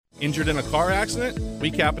Injured in a car accident?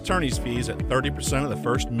 We cap attorney's fees at 30% of the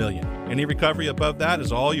first $1 million. Any recovery above that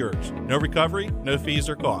is all yours. No recovery, no fees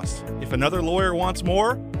or costs. If another lawyer wants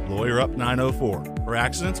more, Lawyer Up 904. For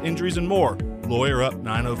accidents, injuries, and more, Lawyer Up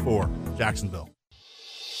 904. Jacksonville.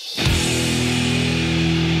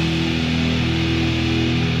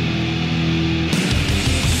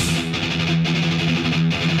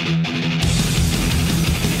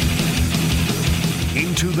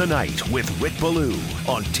 Into the Night with Rick Ballou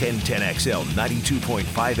on 1010XL 92.5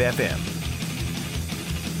 FM.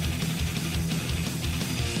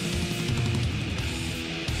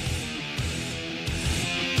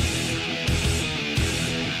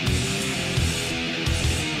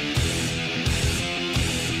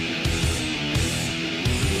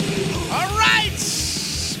 All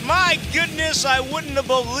right! My goodness, I wouldn't have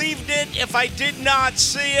believed it if I did not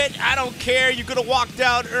see it. I don't care. You could have walked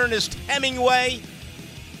out Ernest Hemingway.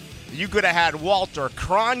 You could have had Walter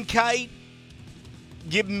Cronkite.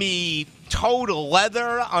 Give me Total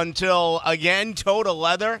Leather until, again, Total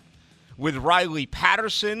Leather with Riley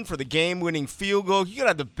Patterson for the game-winning field goal. You could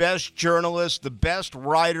have the best journalists, the best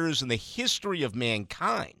writers in the history of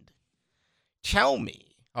mankind. Tell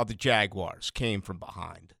me how the Jaguars came from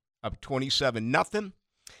behind, up 27-0,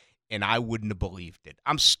 and I wouldn't have believed it.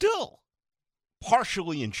 I'm still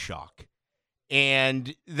partially in shock.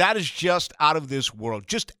 And that is just out of this world.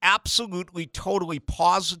 Just absolutely, totally,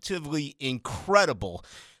 positively incredible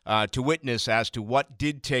to witness as to what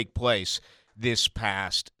did take place this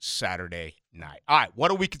past Saturday night. All right,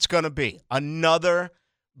 what a week it's going to be. Another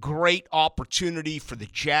great opportunity for the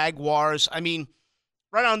Jaguars. I mean,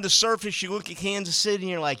 right on the surface, you look at Kansas City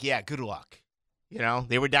and you're like, yeah, good luck. You know,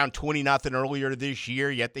 they were down 20-0 earlier this year,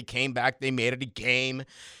 yet they came back, they made it a game.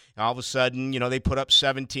 All of a sudden, you know, they put up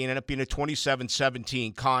 17, ended up being a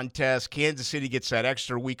 27-17 contest. Kansas City gets that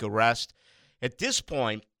extra week of rest. At this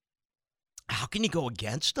point, how can you go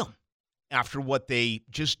against them after what they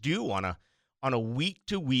just do on a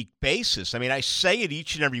week-to-week basis? I mean, I say it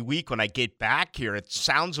each and every week when I get back here. It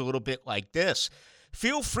sounds a little bit like this.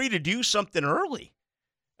 Feel free to do something early.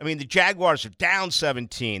 I mean, the Jaguars are down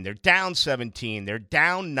 17. They're down 17. They're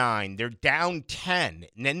down 9. They're down 10.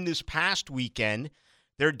 And then this past weekend,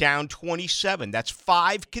 they're down 27. That's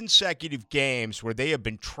 5 consecutive games where they have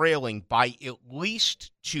been trailing by at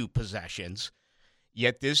least 2 possessions.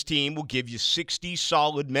 Yet this team will give you 60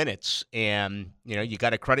 solid minutes. And, you know, you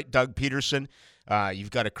got to credit Doug Peterson.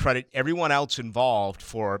 You've got to credit everyone else involved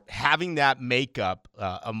for having that makeup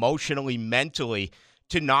emotionally, mentally,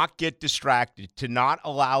 to not get distracted, to not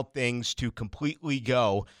allow things to completely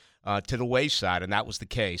go to the wayside, and that was the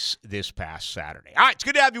case this past Saturday. All right, it's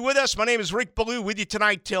good to have you with us. My name is Rick Ballou, with you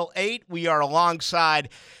tonight till 8. We are alongside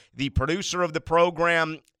the producer of the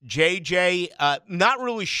program, JJ. Not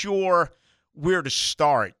really sure where to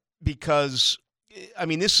start because, I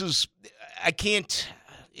mean, in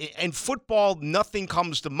football, nothing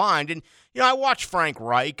comes to mind. And, you know, I watched Frank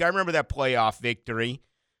Reich. I remember that playoff victory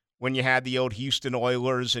when you had the old Houston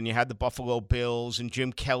Oilers and you had the Buffalo Bills and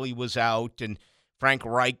Jim Kelly was out and Frank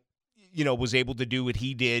Reich, you know, was able to do what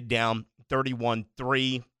he did, down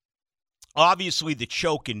 31-3. Obviously, the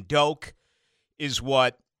choke and doke is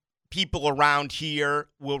what people around here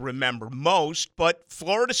will remember most. But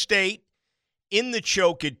Florida State, in the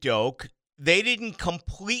choke and doke, they didn't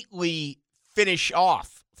completely finish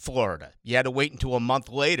off Florida. You had to wait until a month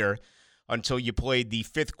later until you played the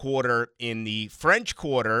 5th quarter in the French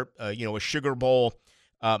Quarter, a Sugar Bowl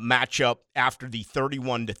matchup after the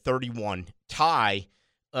 31-31 tie.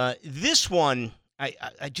 This one, I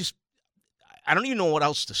don't even know what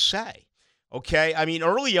else to say, okay? I mean,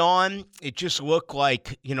 early on, it just looked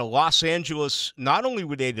like, you know, Los Angeles, not only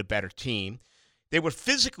were they the better team, they were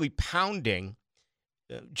physically pounding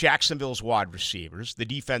Jacksonville's wide receivers, the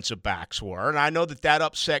defensive backs were, and I know that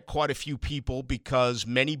upset quite a few people because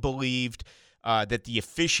many believed that the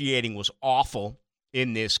officiating was awful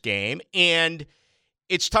in this game, and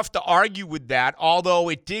it's tough to argue with that, although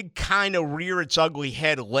it did kind of rear its ugly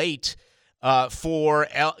head late for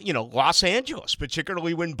Los Angeles,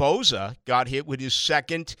 particularly when Bosa got hit with his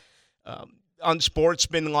second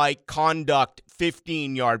unsportsmanlike conduct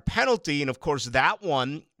 15-yard penalty. And, of course, that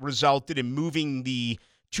one resulted in moving the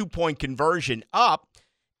 2-point conversion up,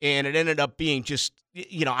 and it ended up being just,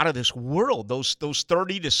 you know, out of this world. Those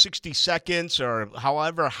 30 to 60 seconds or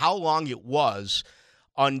however how long it was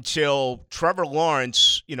until Trevor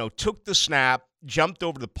Lawrence, you know, took the snap, jumped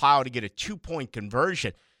over the pile to get a 2-point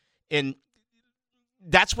conversion. And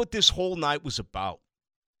that's what this whole night was about.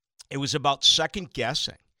 It was about second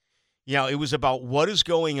guessing. You know, it was about what is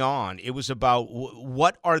going on. It was about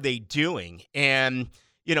what are they doing. And,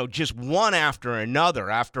 just one after another,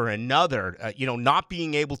 not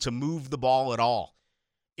being able to move the ball at all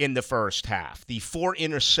in the first half. The 4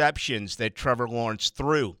 interceptions that Trevor Lawrence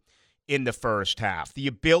threw in the first half. The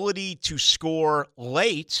ability to score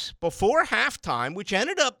late before halftime, which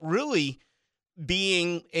ended up really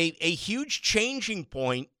being a huge changing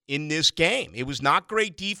point in this game. It was not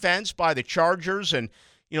great defense by the Chargers, and,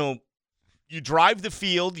 you drive the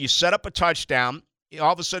field, you set up a touchdown, it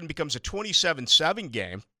all of a sudden becomes a 27-7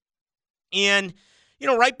 game. And,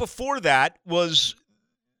 right before that was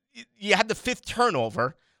you had the 5th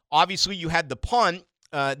turnover. Obviously, you had the punt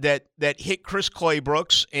that hit Chris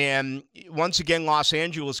Claybrooks, and once again, Los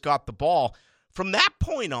Angeles got the ball. From that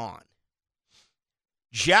point on,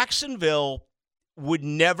 Jacksonville would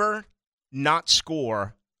never not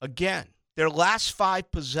score again. Their last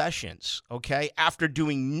 5 possessions, okay, after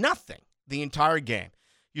doing nothing the entire game.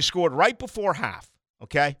 You scored right before half,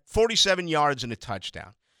 okay, 47 yards and a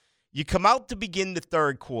touchdown. You come out to begin the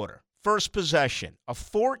third quarter. First possession, a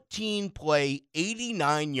 14-play,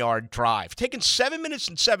 89-yard drive, taking 7 minutes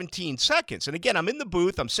and 17 seconds. And again, I'm in the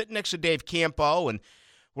booth. I'm sitting next to Dave Campo, and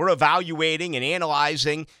we're evaluating and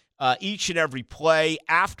analyzing each and every play,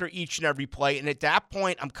 after each and every play. And at that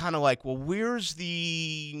point, I'm kind of like, well, where's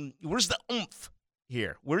the oomph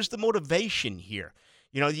here? Where's the motivation here?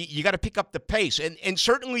 You got to pick up the pace. And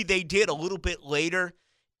certainly they did a little bit later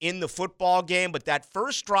in the football game, but that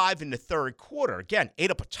first drive in the third quarter, again, ate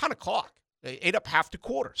up a ton of clock. They ate up half the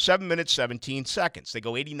quarter, 7 minutes, 17 seconds. They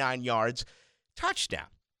go 89 yards, touchdown.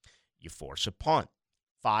 You force a punt.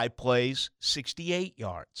 5 plays, 68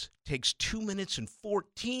 yards. Takes 2 minutes and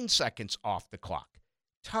 14 seconds off the clock.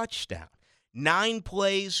 Touchdown. 9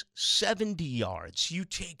 plays, 70 yards. You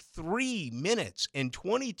take 3 minutes and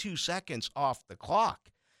 22 seconds off the clock.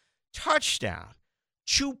 Touchdown.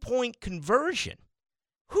 2-point conversion.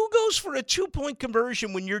 Who goes for a 2-point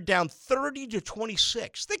conversion when you're down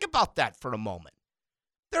 30-26? Think about that for a moment.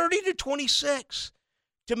 30-26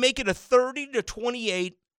 to make it a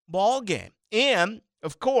 30-28 ball game. And,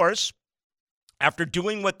 of course, after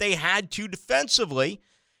doing what they had to defensively,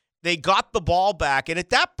 they got the ball back. And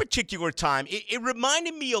at that particular time, it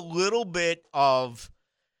reminded me a little bit of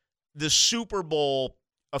the Super Bowl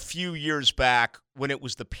a few years back when it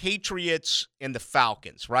was the Patriots and the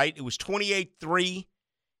Falcons, right? It was 28-3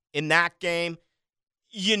 in that game.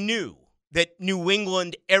 You knew that New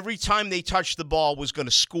England, every time they touched the ball, was going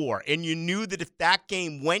to score. And you knew that if that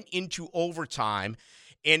game went into overtime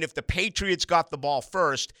and if the Patriots got the ball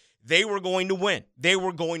first, they were going to win. They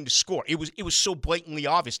were going to score. It was so blatantly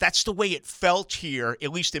obvious. That's the way it felt here,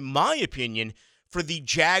 at least in my opinion, for the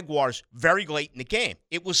Jaguars very late in the game.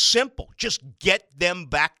 It was simple. Just get them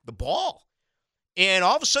back the ball. And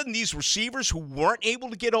all of a sudden, these receivers who weren't able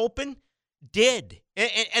to get open did.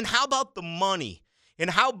 And how about the money? And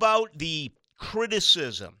how about the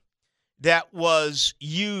criticism that was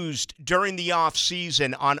used during the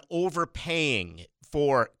offseason on overpaying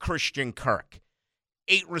for Christian Kirk?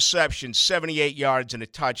 8 receptions, 78 yards, and a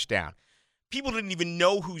touchdown. People didn't even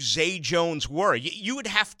know who Zay Jones were. You would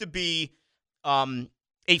have to be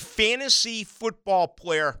a fantasy football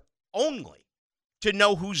player only to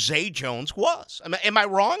know who Zay Jones was. Am I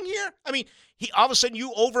wrong here? I mean, all of a sudden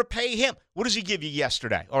you overpay him. What does he give you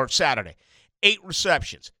yesterday or Saturday? 8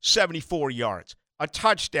 receptions, 74 yards, a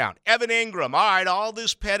touchdown. Evan Engram, all right, all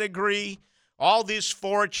this pedigree, all this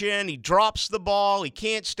fortune. He drops the ball. He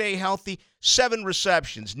can't stay healthy. 7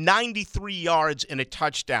 receptions, 93 yards, and a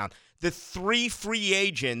touchdown. The 3 free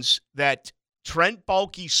agents that Trent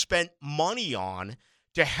Baalke spent money on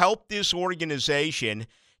to help this organization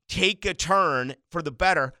take a turn for the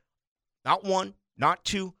better, not 1, not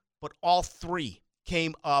 2, but all 3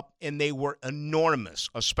 came up, and they were enormous,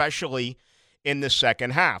 especially in the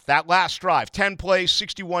second half. That last drive, 10 plays,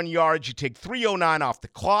 61 yards. You take 3:09 off the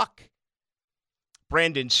clock.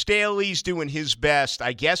 Brandon Staley's doing his best.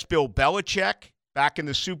 I guess Bill Belichick, back in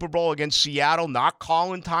the Super Bowl against Seattle, not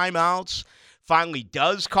calling timeouts, finally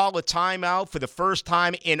does call a timeout for the first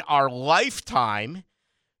time in our lifetime.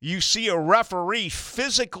 You see a referee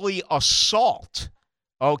physically assault,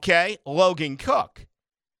 Logan Cook,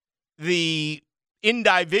 the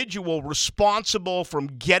individual responsible from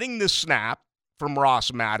getting the snap from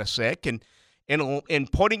Ross Matisic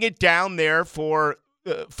and putting it down there for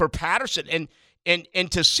Patterson.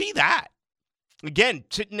 And to see that, again,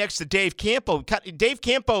 sitting next to Dave Campo. Dave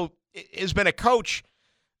Campo has been a coach,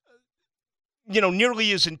 nearly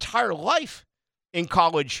his entire life in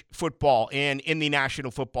college football and in the National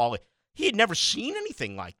Football League. He had never seen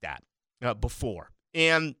anything like that before.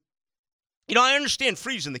 And, I understand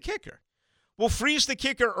freezing the kicker. Well, freeze the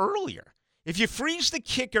kicker earlier. If you freeze the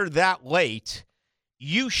kicker that late,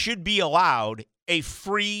 you should be allowed a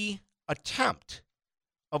free attempt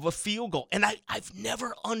of a field goal. And I've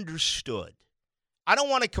never understood. I don't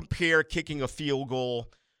want to compare kicking a field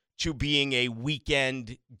goal to being a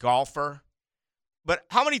weekend golfer. But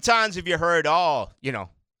how many times have you heard, the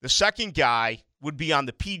second guy would be on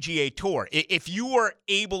the PGA Tour? If you were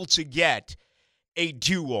able to get a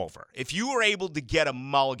do-over, if you were able to get a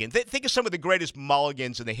mulligan, think of some of the greatest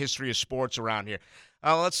mulligans in the history of sports around here.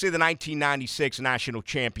 Let's say the 1996 National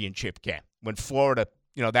Championship game when Florida,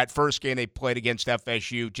 that first game they played against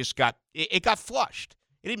FSU it got flushed.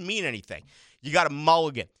 It didn't mean anything. You got a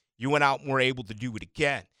mulligan. You went out and were able to do it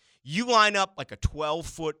again. You line up like a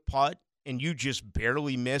 12-foot putt and you just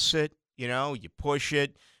barely miss it. You push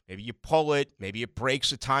it. Maybe you pull it. Maybe it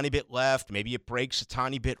breaks a tiny bit left. Maybe it breaks a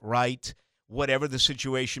tiny bit right. Whatever the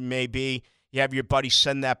situation may be, you have your buddy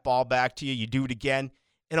send that ball back to you. You do it again.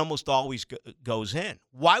 It almost always goes in.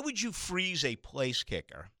 Why would you freeze a place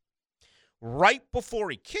kicker right before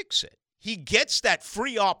he kicks it? He gets that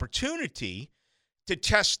free opportunity to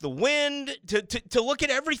test the wind, to look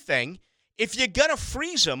at everything. If you're going to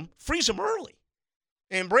freeze him early.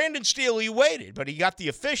 And Brandon Staley waited, but he got the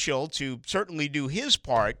official to certainly do his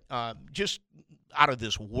part, just out of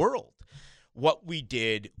this world, what we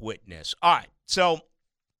did witness. All right, so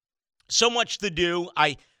much to do.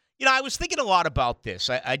 I was thinking a lot about this.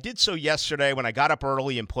 I did so yesterday when I got up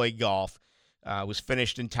early and played golf. Was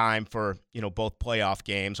finished in time for, both playoff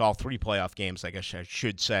games, all three playoff games, I guess I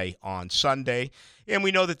should say, on Sunday. And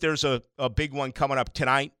we know that there's a big one coming up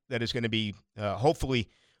tonight that is going to be hopefully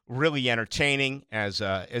really entertaining as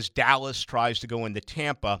Dallas tries to go into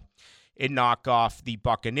Tampa and knock off the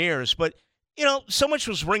Buccaneers. But, so much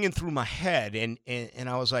was ringing through my head, and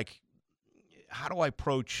I was like, how do I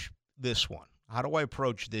approach this one? How do I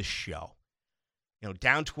approach this show?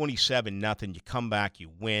 Down 27-0, you come back,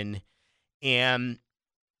 you win. And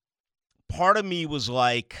part of me was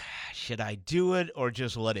like, should I do it or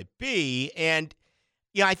just let it be? And,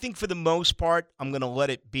 I think for the most part, I'm going to let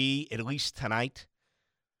it be, at least tonight.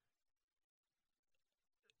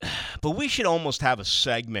 But we should almost have a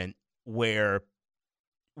segment where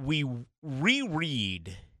we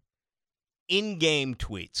reread in-game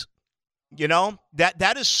tweets.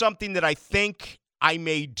 That is something that I think I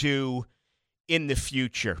may do in the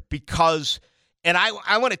future because, and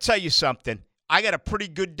I want to tell you something. I got a pretty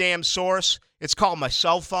good damn source. It's called my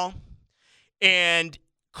cell phone. And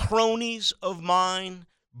cronies of mine,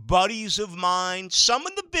 buddies of mine, some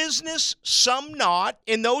in the business, some not,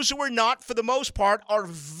 and those who are not, for the most part, are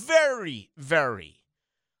very, very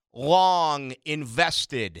long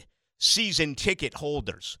invested season ticket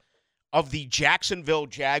holders of the Jacksonville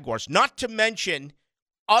Jaguars, not to mention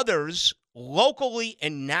others locally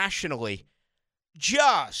and nationally,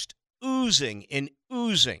 just oozing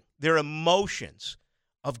their emotions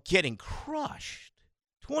of getting crushed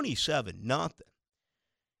 27-0.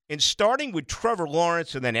 And starting with Trevor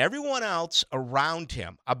Lawrence and then everyone else around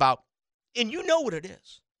him and you know what it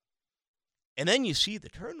is. And then you see the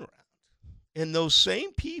turnaround. And those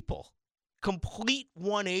same people, complete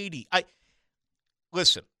 180.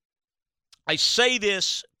 Listen, I say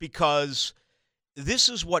this because this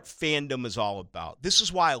is what fandom is all about. This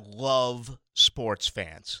is why I love sports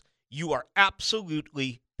fans. You are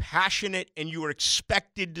absolutely passionate and you are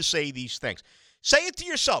expected to say these things. Say it to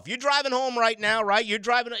yourself. You're driving home right now, right? You're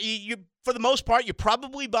driving, for the most part, you're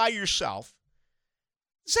probably by yourself.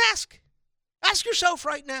 Just ask yourself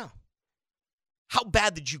right now, how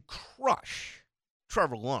bad did you crush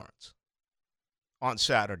Trevor Lawrence on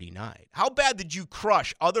Saturday night? How bad did you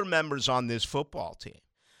crush other members on this football team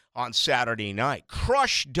on Saturday night?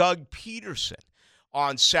 Crush Doug Peterson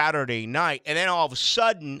on Saturday night. And then all of a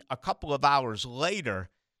sudden, a couple of hours later,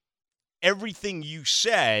 everything you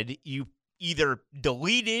said, you either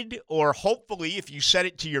deleted or hopefully if you said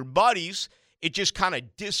it to your buddies, it just kind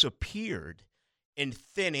of disappeared in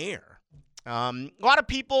thin air. A lot of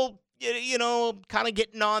people, kind of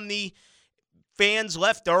getting on the fans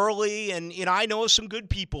left early, and, I know some good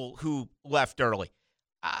people who left early.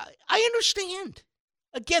 I understand.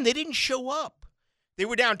 Again, they didn't show up. They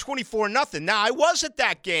were down 24-0. Now, I was at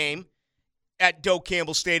that game at Doak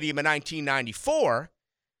Campbell Stadium in 1994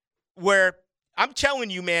 where I'm telling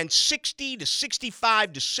you, man, 60 to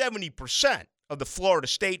 65 to 70% of the Florida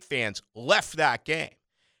State fans left that game.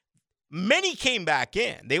 Many came back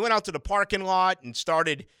in. They went out to the parking lot and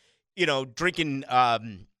started, drinking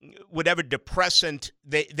whatever depressant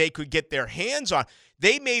they could get their hands on.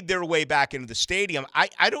 They made their way back into the stadium.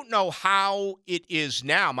 I don't know how it is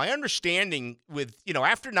now. My understanding with,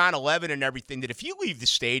 after 9/11 and everything, that if you leave the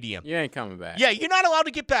stadium, you ain't coming back. Yeah, you're not allowed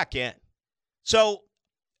to get back in. So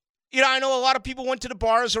I know a lot of people went to the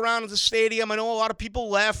bars around the stadium. I know a lot of people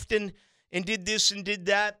left and did this and did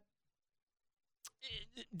that.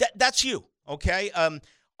 That's you, okay?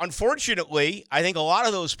 Unfortunately, I think a lot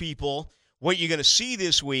of those people, what you're going to see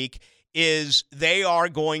this week is they are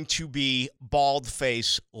going to be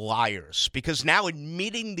bald-faced liars, because now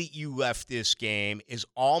admitting that you left this game is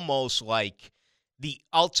almost like the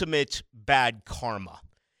ultimate bad karma.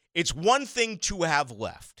 It's one thing to have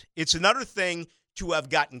left. It's another thing to have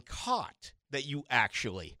gotten caught that you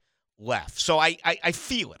actually left. So I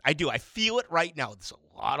feel it. I do. I feel it right now. There's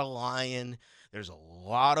a lot of lying. There's a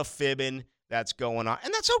lot of fibbing that's going on.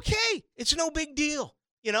 And that's okay. It's no big deal.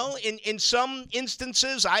 In some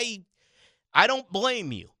instances, I don't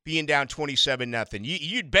blame you being down 27-0.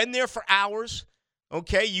 You'd been there for hours,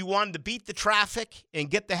 okay? You wanted to beat the traffic and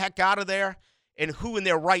get the heck out of there. And who in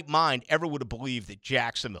their right mind ever would have believed that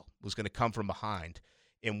Jacksonville was going to come from behind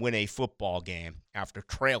and win a football game after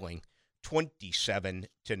trailing 27-0?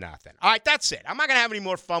 All right, that's it. I'm not going to have any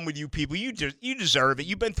more fun with you people. You deserve it.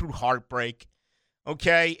 You've been through heartbreak,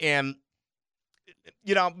 okay? And,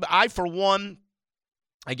 I, for one,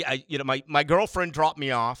 my girlfriend dropped me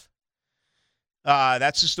off.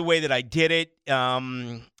 That's just the way that I did it.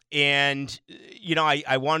 I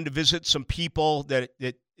wanted to visit some people that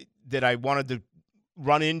I wanted to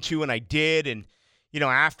run into, and I did. And,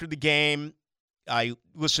 after the game, I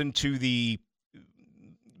listened to the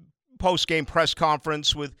post-game press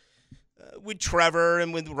conference with Trevor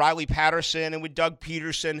and with Riley Patterson and with Doug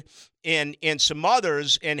Peterson and some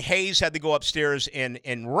others. And Hayes had to go upstairs and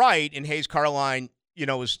write. And Hayes Carline,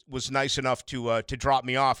 was nice enough to drop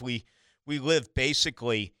me off. We live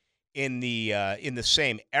basically in the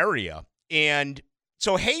same area. And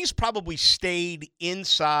so Hayes probably stayed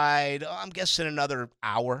inside, I'm guessing another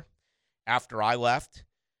hour after I left.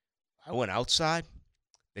 I went outside.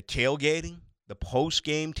 The tailgating, the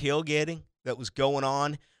post-game tailgating that was going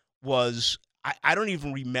on was, I don't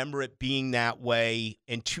even remember it being that way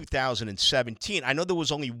in 2017. I know there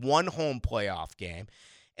was only one home playoff game,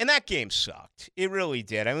 and that game sucked. It really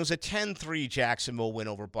did. I mean, it was a 10-3 Jacksonville win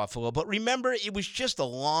over Buffalo. But remember, it was just a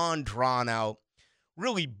long, drawn-out,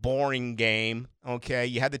 really boring game, okay?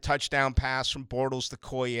 You had the touchdown pass from Bortles to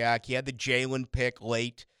Koyak. You had the Jalen pick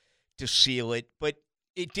late to seal it. But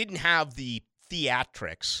it didn't have the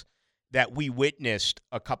theatrics that we witnessed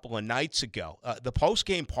a couple of nights ago. The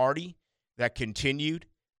post-game party that continued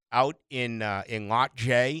out in Lot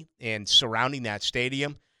J and surrounding that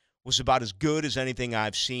stadium was about as good as anything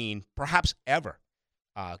I've seen, perhaps ever,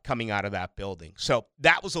 coming out of that building. So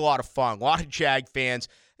that was a lot of fun. A lot of Jag fans,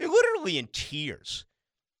 they're literally in tears.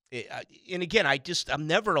 And again, I'm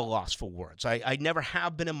never at a loss for words. I never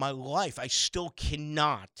have been in my life. I still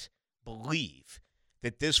cannot believe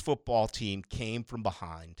that this football team came from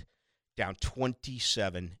behind, down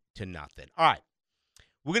 27-0. All right,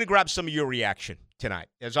 we're going to grab some of your reaction tonight.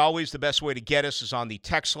 As always, the best way to get us is on the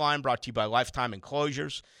text line, brought to you by Lifetime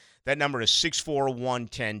Enclosures. That number is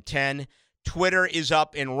 641-1010. Twitter is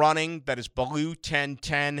up and running. That is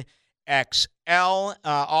Baloo1010XL.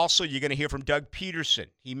 Also, you're going to hear from Doug Peterson.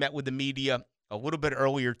 He met with the media a little bit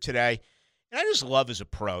earlier today, and I just love his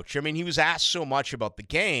approach. I mean, he was asked so much about the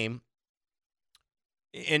game,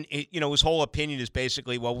 and his whole opinion is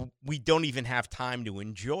basically, well, we don't even have time to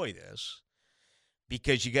enjoy this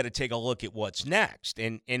because you got to take a look at what's next.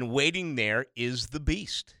 And waiting there is the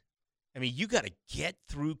beast. I mean, you got to get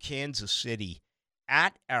through Kansas City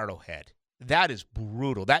at Arrowhead. That is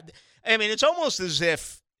brutal. It's almost as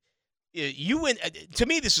if you win. To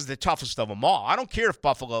me, this is the toughest of them all. I don't care if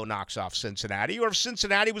Buffalo knocks off Cincinnati or if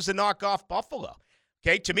Cincinnati was to knock off Buffalo.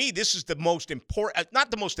 Okay, to me, this is the most important, not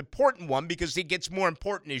the most important one because it gets more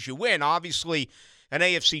important as you win. Obviously, an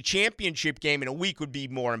AFC championship game in a week would be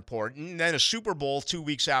more important. And then a Super Bowl 2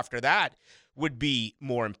 weeks after that would be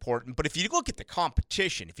more important. But if you look at the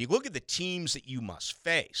competition, if you look at the teams that you must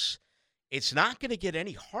face, it's not going to get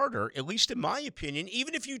any harder, at least in my opinion,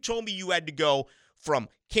 even if you told me you had to go from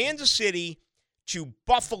Kansas City to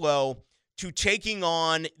Buffalo to taking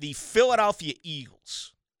on the Philadelphia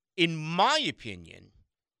Eagles. In my opinion,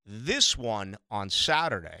 this one on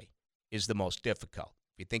Saturday is the most difficult.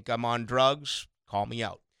 If you think I'm on drugs, call me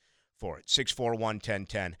out for it.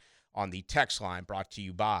 641-1010 on the text line, brought to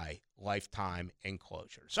you by Lifetime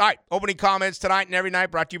Enclosures. All right, opening comments tonight and every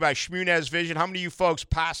night brought to you by Shmunez Vision. How many of you folks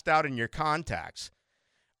passed out in your contacts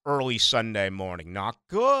early Sunday morning? Not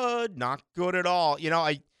good. Not good at all.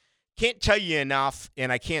 I can't tell you enough,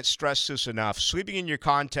 and I can't stress this enough. Sleeping in your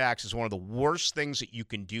contacts is one of the worst things that you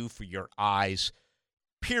can do for your eyes,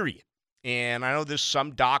 period. And I know there's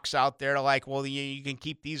some docs out there like, well, you can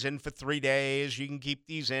keep these in for 3 days. You can keep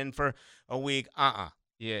these in for a week.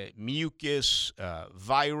 mucus,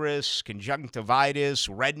 virus, conjunctivitis,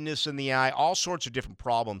 redness in the eye, all sorts of different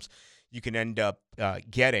problems you can end up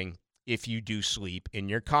getting if you do sleep in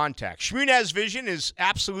your contacts. Shmunez Vision is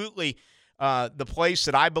absolutely the place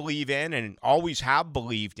that I believe in and always have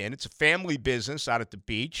believed in. It's a family business out at the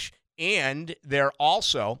beach, and they're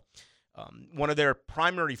also one of their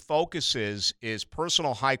primary focuses is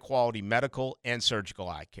personal high-quality medical and surgical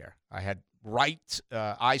eye care. I had right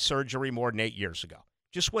eye surgery more than 8 years ago.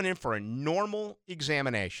 Just went in for a normal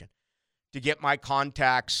examination to get my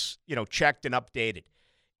contacts, checked and updated.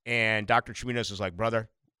 And Dr. Shmunez is like, brother,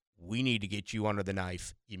 we need to get you under the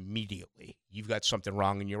knife immediately. You've got something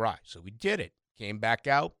wrong in your eye. So we did it. Came back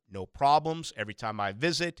out, no problems. Every time I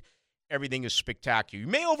visit, everything is spectacular.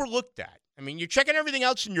 You may overlook that. I mean, you're checking everything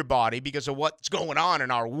else in your body because of what's going on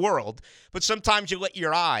in our world, but sometimes you let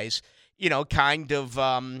your eyes, you neglect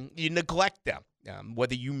them.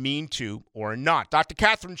 Whether you mean to or not. Dr.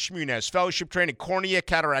 Catherine Shmunez, fellowship trained in cornea,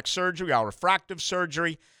 cataract surgery, our refractive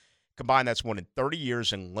surgery. Combined, that's more than 30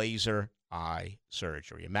 years in laser eye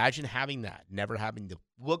surgery. Imagine having that, never having to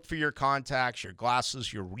look for your contacts, your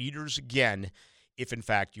glasses, your readers again, if in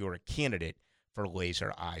fact you're a candidate for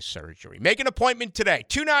laser eye surgery. Make an appointment today,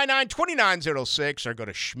 299-2906, or go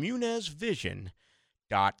to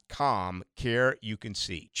shmunezvision.com. Care you can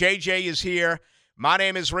see. JJ is here. My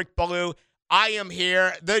name is Rick Ballou. I am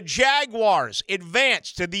here. The Jaguars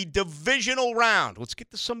advance to the divisional round. Let's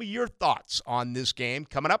get to some of your thoughts on this game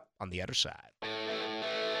coming up on the other side.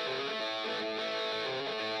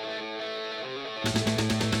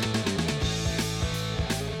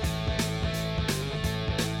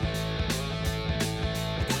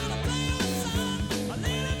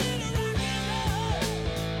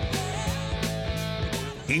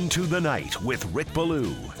 Into the Night with Rick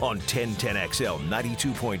Ballou on 1010XL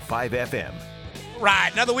 92.5 FM. Right,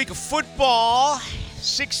 another week of football,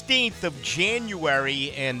 16th of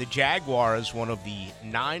January, and the Jaguars, one of the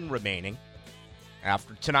 9 remaining.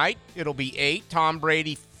 After tonight, it'll be 8. Tom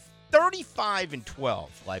Brady, 35-12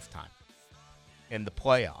 lifetime in the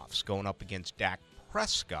playoffs, going up against Dak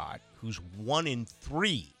Prescott, who's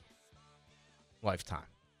 1-3 lifetime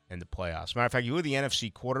in the playoffs. Matter of fact, you look at the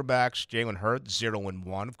NFC quarterbacks, Jalen Hurts,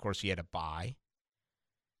 0-1. Of course, he had a bye.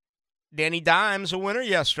 Danny Dimes, a winner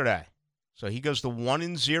yesterday. So he goes to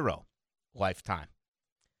 1-0 lifetime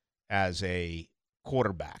as a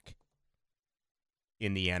quarterback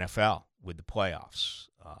in the NFL with the playoffs.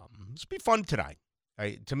 This will be fun tonight.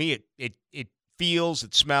 To me, it feels,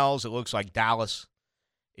 it smells, it looks like Dallas.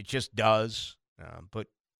 It just does. But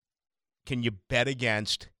can you bet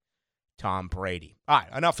against Tom Brady? All right,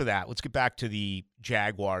 enough of that. Let's get back to the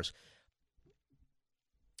Jaguars.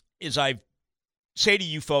 As I say to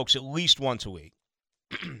you folks at least once a week,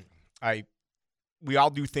 we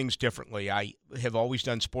all do things differently. I have always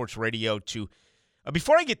done sports radio to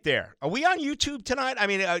before I get there, are we on YouTube tonight? I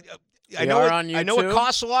mean, I know it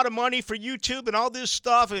costs a lot of money for YouTube and all this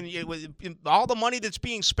stuff, and all the money that's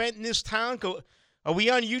being spent in this town. Are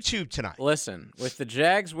we on YouTube tonight? Listen, with the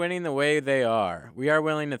Jags winning the way they are, we are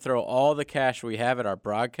willing to throw all the cash we have at our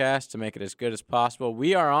broadcast to make it as good as possible.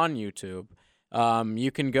 We are on YouTube.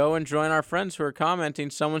 You can go and join our friends who are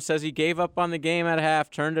commenting. Someone says he gave up on the game at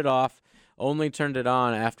half, turned it off, only turned it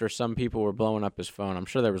on after some people were blowing up his phone. I'm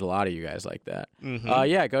sure there was a lot of you guys like that.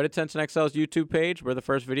 Mm-hmm. Go to 1010XL's YouTube page. We're the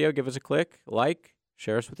first video. Give us a click, like,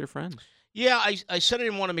 share us with your friends. Yeah, I said I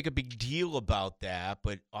didn't want to make a big deal about that,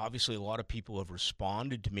 but obviously a lot of people have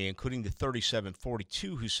responded to me, including the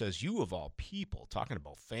 3742 who says, you of all people, talking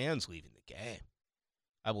about fans leaving the game.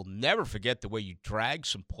 I will never forget the way you dragged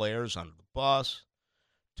some players onto the bus,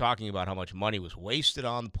 talking about how much money was wasted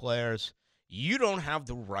on the players. You don't have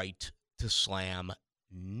the right to slam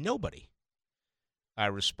nobody. I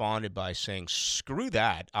responded by saying, screw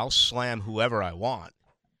that. I'll slam whoever I want.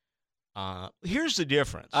 Here's the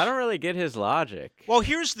difference. I don't really get his logic. Well,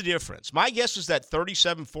 here's the difference. My guess is that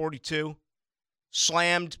 3742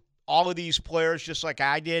 slammed all of these players just like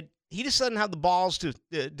I did. He just doesn't have the balls to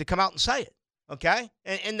come out and say it, okay?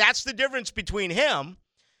 And that's the difference between him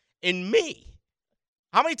and me.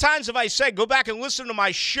 How many times have I said, go back and listen to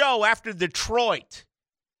my show after Detroit,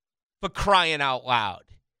 for crying out loud?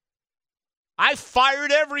 I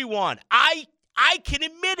fired everyone. I can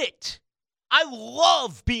admit it. I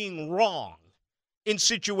love being wrong in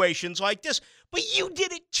situations like this. But you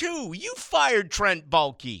did it too. You fired Trent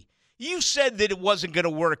Baalke. You said that it wasn't going to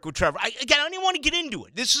work with Trevor. I don't even want to get into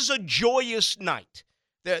it. This is a joyous night.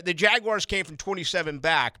 The Jaguars came from 27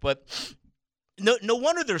 back, but no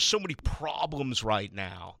wonder there's so many problems right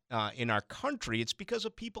now in our country. It's because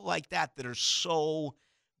of people like that are so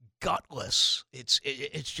gutless. It's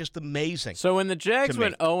just amazing. So when the Jags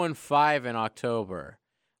went 0-5 in October,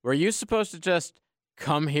 were you supposed to just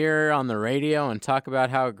come here on the radio and talk about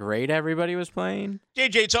how great everybody was playing?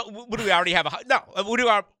 JJ, so what do we already have?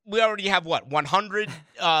 We already have what? 100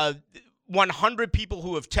 people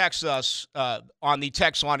who have texted us on the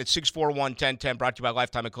text line at 641-1010, brought to you by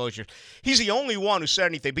Lifetime Enclosures. He's the only one who said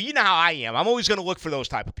anything, but you know how I am. I'm always going to look for those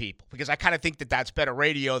type of people because I kind of think that that's better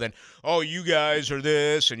radio than, oh, you guys are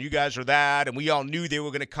this and you guys are that, and we all knew they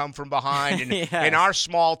were going to come from behind. And Yes. in our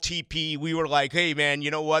small TP, we were like, hey, man,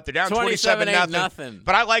 you know what? They're down 27-0,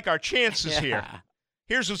 but I like our chances here.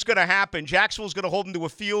 Here's what's going to happen. Jacksonville's going to hold them to a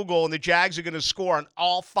field goal, and the Jags are going to score on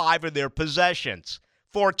all 5 of their possessions.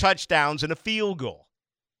 4 touchdowns and a field goal.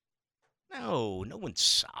 No one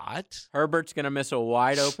saw it. Herbert's going to miss a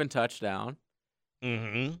wide-open touchdown.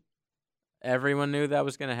 Mm-hmm. Everyone knew that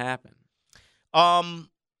was going to happen.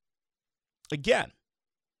 Again,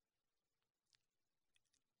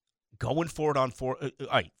 going for it on 4. All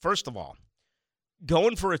right, first of all,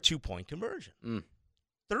 going for a 2-point conversion.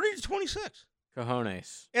 30-26.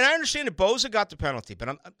 Cojones. And I understand that Bosa got the penalty, but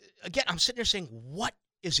I'm sitting there saying, what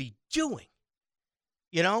is he doing?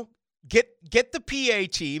 You know, get the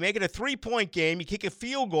PAT, make it a 3-point game. You kick a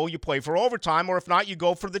field goal, you play for overtime, or if not, you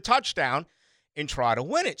go for the touchdown and try to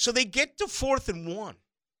win it. So they get to 4th and 1.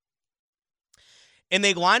 And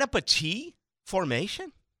they line up a T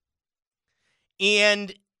formation.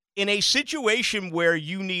 And in a situation where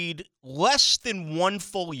you need less than 1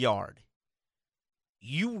 full yard,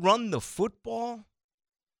 you run the football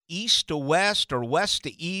east to west or west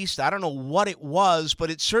to east. I don't know what it was,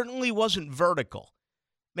 but it certainly wasn't vertical.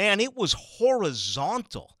 Man, it was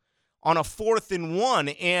horizontal on a 4th and 1,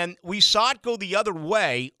 and we saw it go the other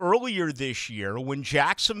way earlier this year when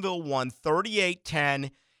Jacksonville won 38-10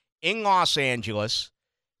 in Los Angeles.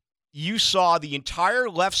 You saw the entire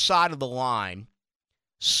left side of the line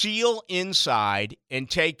seal inside and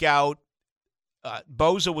take out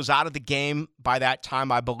Bosa was out of the game by that time,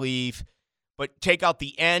 I believe, but take out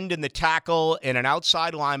the end and the tackle and an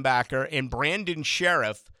outside linebacker, and Brandon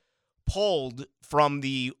Sheriff pulled from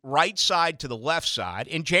the right side to the left side,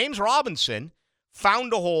 and James Robinson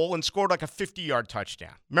found a hole and scored like a 50-yard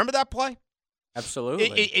touchdown. Remember that play?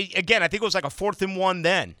 Absolutely. Again, I think it was like a 4th and 1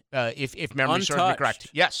 then, if memory serves me correct.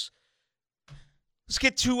 Yes. Let's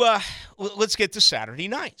get to Saturday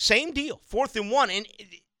night. Same deal, 4th and 1, and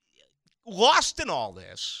lost in all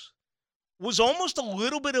this was almost a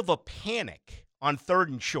little bit of a panic on 3rd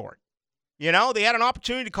and short. You know, they had an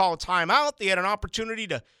opportunity to call a timeout. They had an opportunity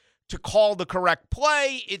to call the correct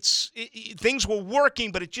play. Things were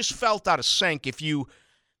working, but it just felt out of sync.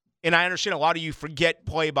 And I understand a lot of you forget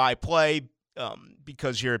play-by-play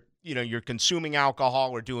because you're consuming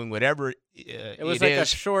alcohol or doing whatever it was like a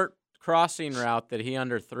short crossing route that he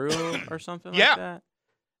underthrew or something like that.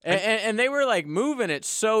 And they were like moving it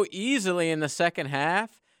so easily in the second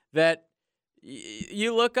half that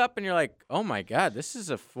you look up and you're like, oh my God, this is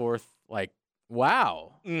a 4th,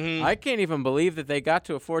 wow. Mm-hmm. I can't even believe that they got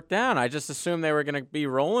to a 4th down. I just assumed they were going to be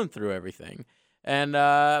rolling through everything. And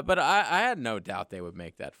but I had no doubt they would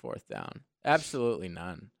make that 4th down. Absolutely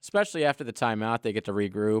none. Especially after the timeout, they get to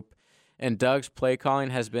regroup. And Doug's play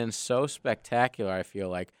calling has been so spectacular, I feel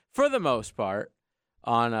like, for the most part,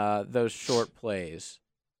 on those short plays.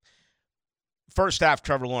 First half,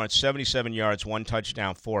 Trevor Lawrence, 77 yards, 1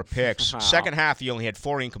 touchdown, 4 picks. Wow. Second half, he only had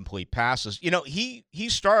 4 incomplete passes. You know, he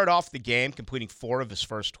started off the game completing 4 of his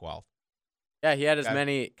first 12. Yeah, he had as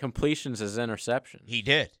many completions as interceptions. He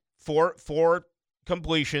did. 4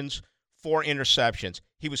 completions, 4 interceptions.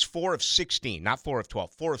 He was 4 of 16, not 4 of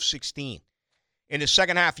 12, 4 of 16. In the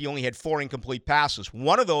second half, he only had 4 incomplete passes.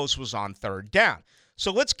 One of those was on 3rd down.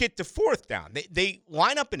 So let's get to 4th down. They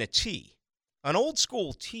line up in a T, an old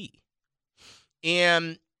school T.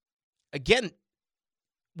 And, again,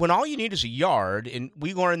 when all you need is a yard, and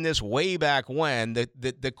we learned this way back when,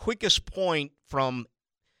 the quickest point from,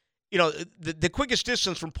 the quickest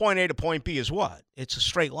distance from point A to point B is what? It's a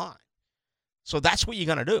straight line. So that's what you're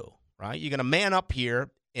going to do, right? You're going to man up here,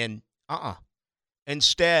 and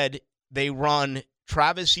Instead, they run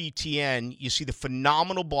Travis Etienne. You see the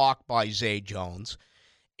phenomenal block by Zay Jones.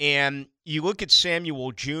 And you look at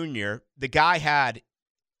Samuel Jr., the guy had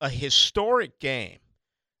a historic game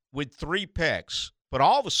with 3 picks, but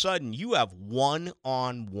all of a sudden you have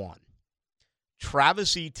 1-on-1.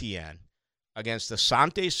 Travis Etienne against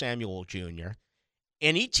Asante Samuel Jr.,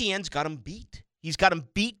 and Etienne's got him beat. He's got him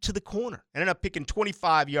beat to the corner. Ended up picking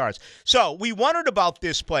 25 yards. So we wondered about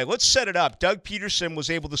this play. Let's set it up. Doug Peterson was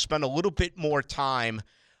able to spend a little bit more time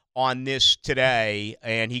on this today,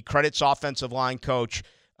 and he credits offensive line coach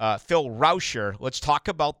Phil Rauscher. Let's talk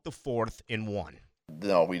about the 4th and 1.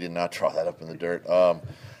 No, we did not draw that up in the dirt.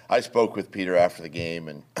 I spoke with Peter after the game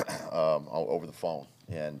and over the phone,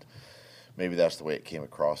 and maybe that's the way it came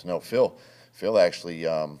across. No, Phil actually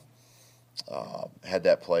had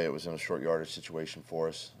that play. It was in a short yardage situation for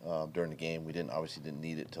us during the game. We obviously didn't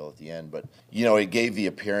need it till at the end, but it gave the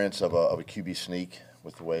appearance of a QB sneak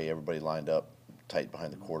with the way everybody lined up tight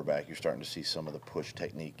behind the quarterback. You're starting to see some of the push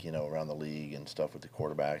technique, around the league and stuff with the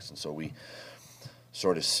quarterbacks, and so we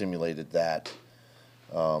sort of simulated that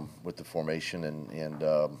with the formation, and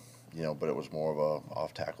but it was more of a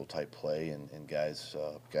off tackle type play, and guys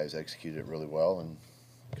executed it really well and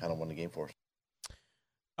kind of won the game for us.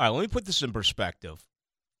 All right, let me put this in perspective.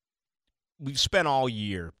 We've spent all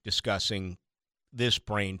year discussing this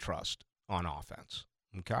brain trust on offense.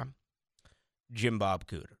 Okay, Jim Bob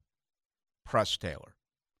Cooter, Press Taylor,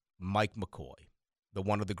 Mike McCoy, the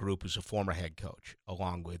one of the group who's a former head coach,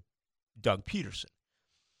 along with Doug Peterson.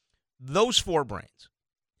 Those 4 brains,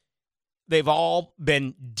 they've all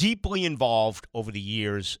been deeply involved over the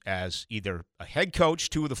years as either a head coach,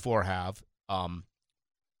 2 of the 4 have,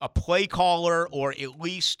 a play caller, or at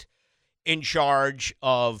least in charge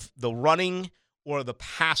of the running or the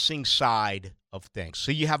passing side of things.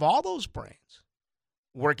 So you have all those brains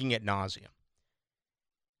working ad nauseum.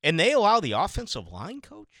 And they allow the offensive line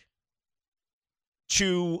coach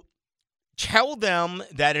to tell them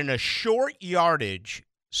that in a short yardage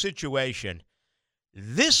situation,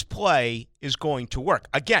 this play is going to work.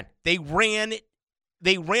 Again, they ran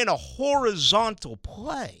a horizontal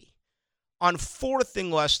play on 4th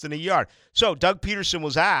and less than a yard. So Doug Peterson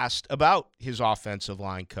was asked about his offensive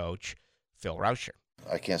line coach, Phil Rauscher.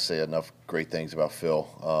 I can't say enough great things about Phil.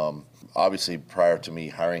 Obviously, prior to me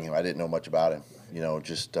hiring him, I didn't know much about him.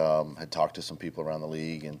 Just had talked to some people around the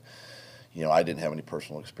league, and I didn't have any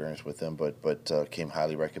personal experience with him, but came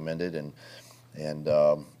highly recommended, and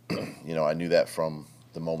I knew that from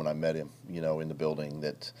the moment I met him, in the building,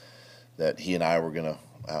 that he and I were going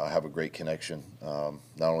to have a great connection,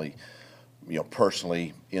 not only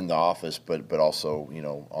personally in the office, but also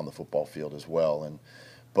on the football field as well.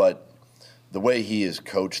 But the way he has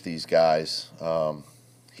coached these guys,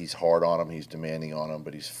 he's hard on them, he's demanding on them,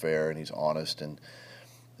 but he's fair and he's honest, and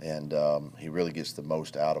he really gets the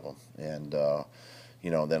most out of them. And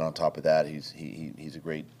then on top of that, he's a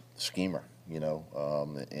great schemer,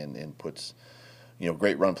 and puts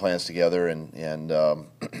great run plans together, and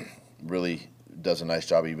really does a nice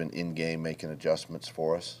job even in game making adjustments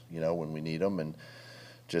for us, when we need them, and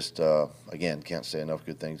just again can't say enough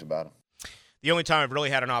good things about him. The only time I've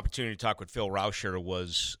really had an opportunity to talk with Phil Rauscher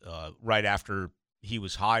was right after he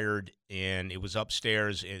was hired, and it was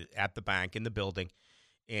upstairs at the bank in the building,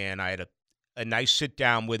 and I had a nice sit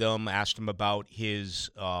down with him, asked him about his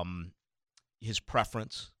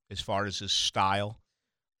preference as far as his style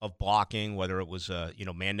of blocking, whether it was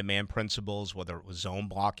man-to-man principles, whether it was zone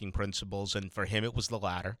blocking principles, and for him it was the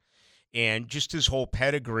latter. And just his whole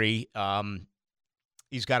pedigree,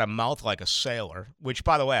 he's got a mouth like a sailor, which,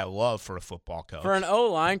 by the way, I love for a football coach. For an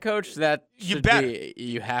O-line coach, that you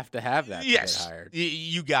have to have that to get hired.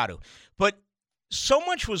 You got to. But so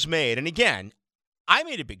much was made, and again, I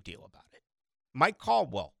made a big deal about it. Mike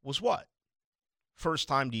Caldwell was what?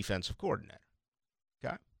 First-time defensive coordinator.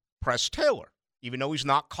 Okay? Press Taylor, even though he's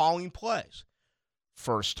not calling plays.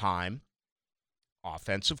 First-time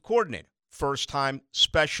offensive coordinator. First-time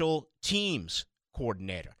special teams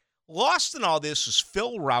coordinator. Lost in all this is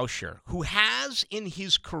Phil Rauscher, who has in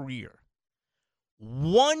his career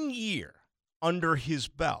 1 year under his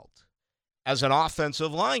belt as an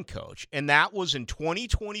offensive line coach, and that was in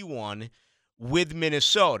 2021 with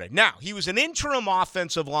Minnesota. Now, he was an interim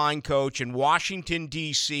offensive line coach in Washington,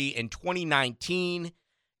 D.C. in 2019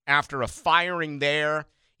 after a firing there.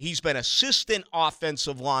 He's been assistant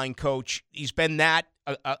offensive line coach. He's been that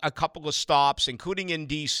a couple of stops, including in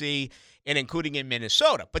D.C., and including in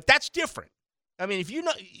Minnesota. But that's different. I mean, if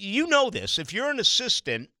you know this, if you're an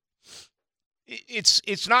assistant,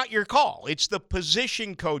 it's not your call. It's the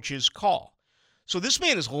position coach's call. So this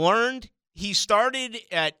man has learned. He started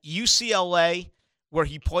at UCLA, where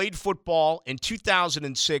he played football in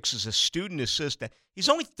 2006 as a student assistant. He's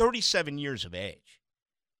only 37 years of age.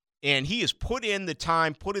 And he has put in the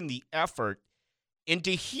time, put in the effort, and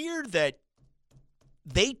to hear that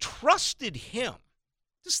they trusted him.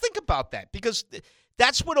 Just think about that, because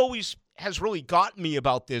that's what always has really gotten me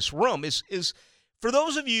about this room is for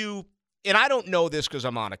those of you, and I don't know this because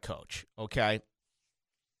I'm not a coach, okay?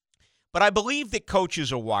 But I believe that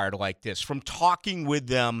coaches are wired like this from talking with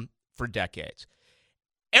them for decades.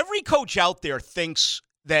 Every coach out there thinks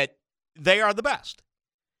that they are the best.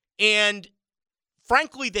 And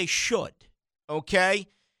frankly, they should, okay?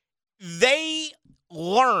 They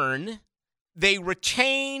learn, they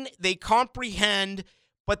retain, they comprehend,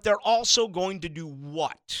 but they're also going to do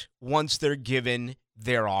what once they're given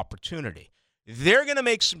their opportunity? They're going to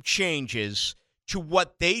make some changes to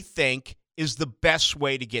what they think is the best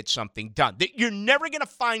way to get something done. You're never going to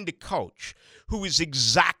find a coach who is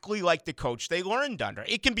exactly like the coach they learned under.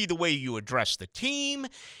 It can be the way you address the team.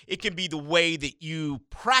 It can be the way that you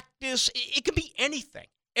practice. It can be anything.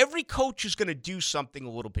 Every coach is going to do something a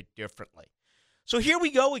little bit differently. So here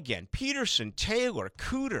we go again. Peterson, Taylor,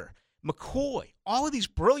 Cooter, McCoy, all of these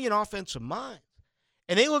brilliant offensive minds.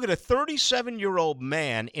 And they look at a 37-year-old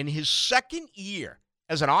man in his second year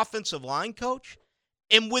as an offensive line coach,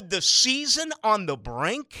 and with the season on the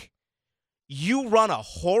brink, you run a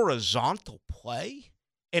horizontal play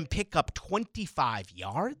and pick up 25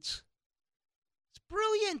 yards? It's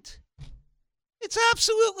brilliant. It's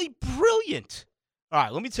absolutely brilliant. All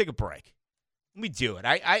right, let me take a break. Let me do it.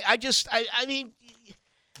 I mean,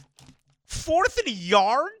 4th and a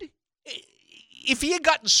yard? If he had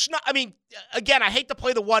gotten again, I hate to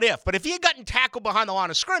play the what if, but if he had gotten tackled behind the line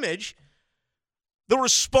of scrimmage, the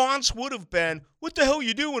response would have been, what the hell are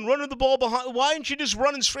you doing, running the ball behind? Why aren't you just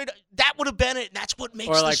running straight? That would have been it. That's what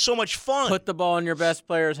makes this so much fun. Put the ball in your best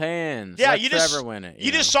player's hands. Yeah, Let Trevor win it.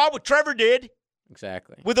 You just saw what Trevor did.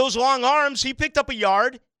 Exactly. With those long arms, he picked up a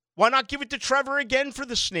yard. Why not give it to Trevor again for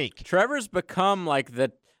the sneak? Trevor's become like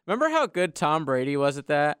the – remember how good Tom Brady was at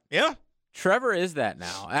that? Yeah. Trevor is that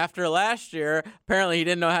now. After last year, apparently he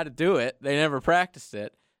didn't know how to do it. They never practiced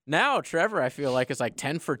it. Now, Trevor, I feel like, is like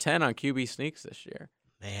 10 for 10 on QB sneaks this year.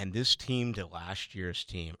 Man, this team to last year's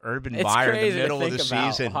team. Urban Meyer in the middle of the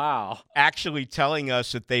season actually telling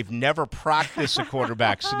us that they've never practiced a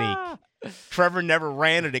quarterback sneak. Trevor never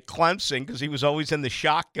ran it at Clemson because he was always in the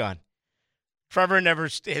shotgun. Trevor never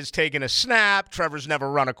has taken a snap. Trevor's never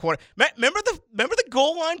run a quarter. Remember the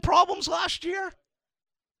goal line problems last year?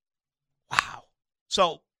 Wow.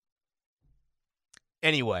 So,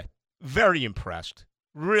 anyway, very impressed.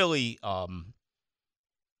 Really, I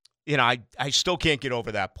still can't get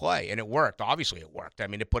over that play, and it worked. Obviously, it worked. I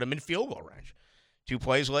mean, it put them in field goal range. 2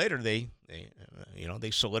 plays later, they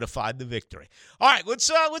solidified the victory. All right, let's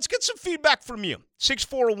get some feedback from you.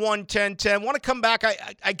 641-1010. Want to come back?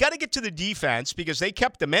 I got to get to the defense because they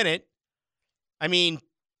kept them in it. I mean,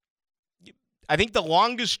 I think the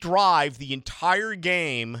longest drive the entire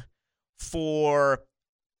game for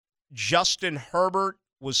Justin Herbert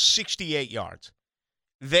was 68 yards.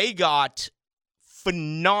 They got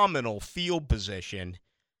phenomenal field position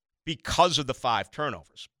because of the 5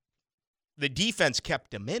 turnovers. The defense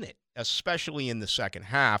kept them in it, especially in the second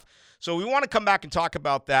half. So we want to come back and talk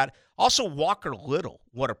about that. Also, Walker Little,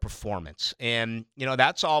 what a performance. And,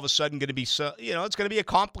 that's all of a sudden going to be, it's going to be a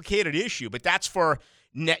complicated issue, but that's for,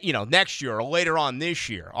 next year or later on this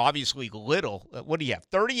year. Obviously, Little, what do you have?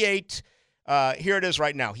 38. Here it is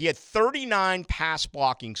right now. He had 39 pass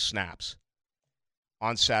blocking snaps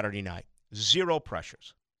on Saturday night. 0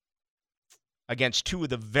 pressures against 2 of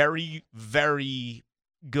the very, very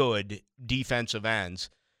good defensive ends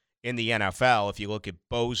in the NFL if you look at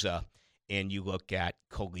Bosa and you look at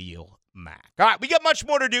Khalil Mack. All right, we got much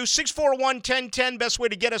more to do. 641-1010, best way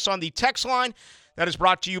to get us on the text line. That is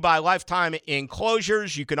brought to you by Lifetime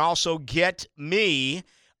Enclosures. You can also get me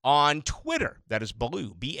on Twitter. That is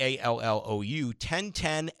Ballou, B-A-L-L-O-U,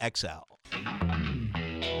 1010XL.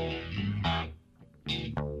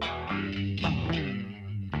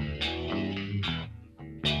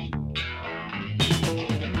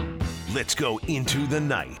 Let's go into the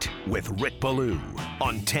night with Rick Ballou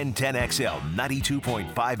on 1010XL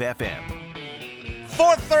 92.5 FM.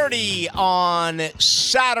 4:30 on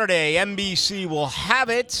Saturday. NBC will have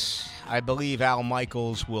it. I believe Al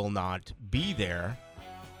Michaels will not be there.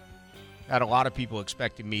 Had a lot of people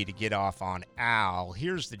expecting me to get off on Al.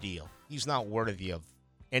 Here's the deal. He's not worthy of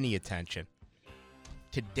any attention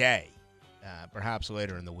today, perhaps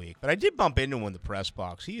later in the week. But I did bump into him in the press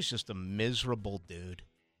box. He's just a miserable dude.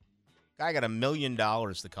 Guy got $1 million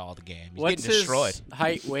to call the game. He's getting destroyed. His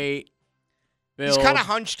height, weight, build? He's kind of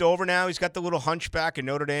hunched over now. He's got the little hunchback of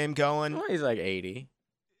Notre Dame going. Oh, he's like 80.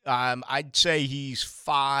 I'd say he's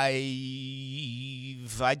 5.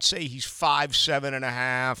 I'd say he's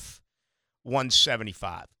 5'7.5",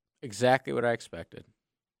 175. Exactly what I expected.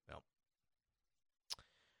 Nope.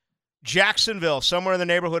 Jacksonville, somewhere in the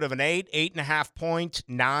neighborhood of an 8.5 point,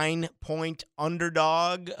 9 point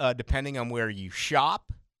underdog, depending on where you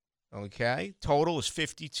shop. Okay, total is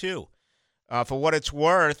 52. For what it's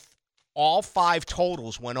worth, all 5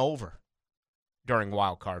 totals went over during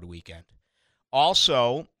Wild Card Weekend.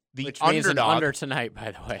 Also, the Which underdog. means an under tonight,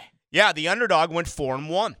 by the way. Yeah, the underdog went 4-1.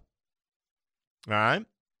 All right.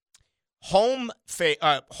 Home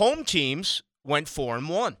teams went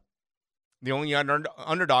 4-1. The only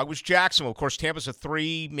underdog was Jacksonville. Of course, Tampa's a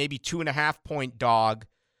 3, maybe 2.5 point dog.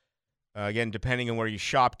 Again, depending on where you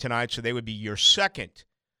shop tonight, so they would be your second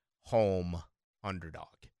home underdog.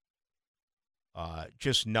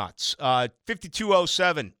 Just nuts.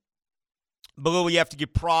 5207. Below, you have to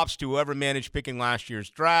give props to whoever managed picking last year's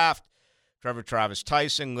draft. Trevor, Travis,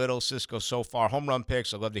 Tyson, Little, Cisco, so far. Home run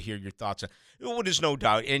picks. I'd love to hear your thoughts. Well, there's no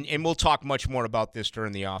doubt, and we'll talk much more about this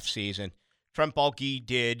during the offseason. Trent Baalke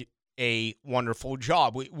did a wonderful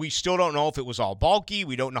job. We still don't know if it was all Baalke.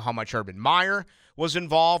 We don't know how much Urban Meyer was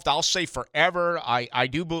involved. I'll say forever, I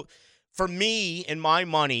do. For me, in my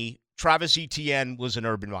money, Travis Etienne was an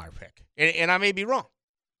Urban Meyer pick. And I may be wrong.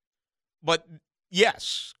 But,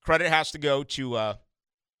 yes, credit has to go to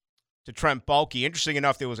Trent Baalke. Interesting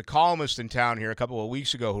enough, there was a columnist in town here a couple of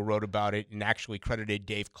weeks ago who wrote about it and actually credited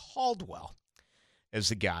Dave Caldwell as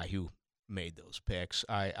the guy who made those picks.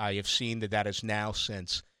 I have seen that has now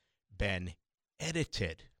since been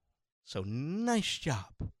edited. So nice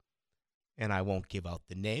job. And I won't give out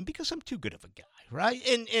the name because I'm too good of a guy, right?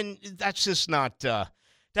 And that's just not the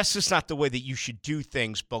way that you should do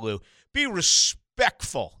things, Baloo. Be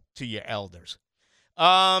respectful to your elders.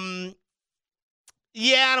 Yeah,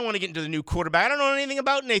 I don't want to get into the new quarterback. I don't know anything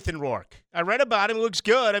about Nathan Rourke. I read about him. He looks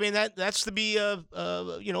good. I mean, that's to be a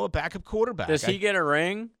backup quarterback. Does he get a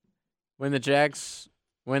ring when the Jags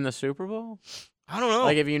win the Super Bowl? I don't know.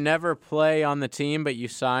 Like if you never play on the team but you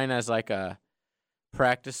sign as like a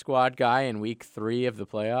practice squad guy in week 3 of the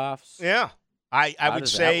playoffs? Yeah. I would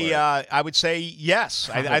say yes.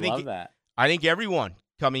 I think love that. I think everyone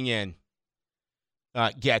coming in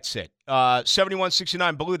gets it.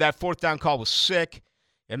 71-69, Baloo, that fourth down call was sick.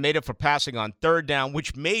 It made up for passing on third down,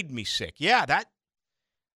 which made me sick. Yeah, there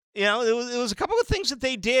was a couple of things that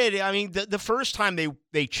they did. I mean, the first time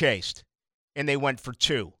they chased and they went for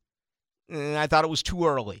 2. And I thought it was too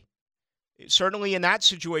early. Certainly in that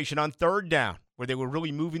situation on third down where they were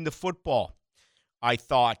really moving the football, I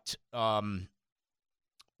thought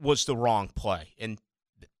was the wrong play. And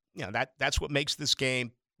that's what makes this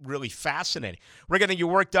game really fascinating. We're going to get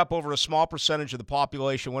worked up over a small percentage of the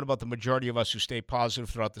population. What about the majority of us who stay positive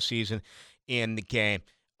throughout the season in the game?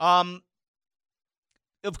 Of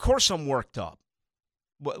course I'm worked up.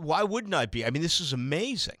 Why wouldn't I be? I mean, this is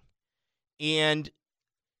amazing. And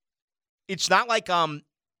it's not like I'm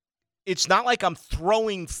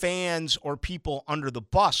throwing fans or people under the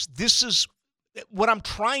bus. This is what I'm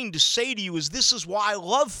trying to say to you is this is why I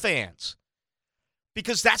love fans.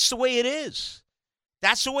 Because that's the way it is.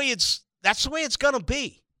 That's the way it's going to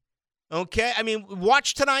be. Okay? I mean,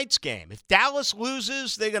 watch tonight's game. If Dallas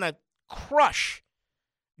loses, they're going to crush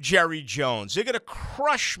Jerry Jones. They're going to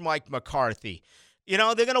crush Mike McCarthy. They're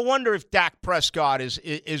going to wonder if Dak Prescott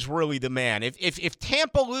is really the man. If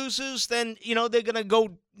Tampa loses, then, they're going to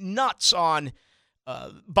go nuts on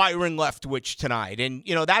Byron Leftwich tonight. And,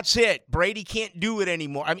 that's it. Brady can't do it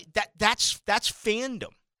anymore. I mean, that's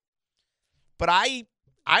fandom. But I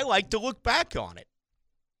like to look back on it.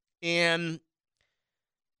 And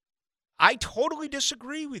I totally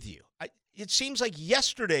disagree with you. It seems like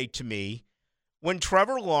yesterday to me when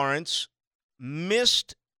Trevor Lawrence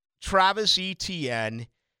missed Travis Etienne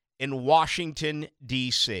in Washington,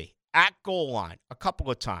 D.C. at goal line a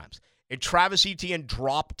couple of times. And Travis Etienne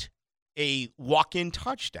dropped a walk-in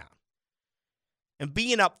touchdown. And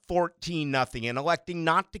being up 14-0 and electing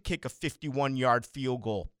not to kick a 51-yard field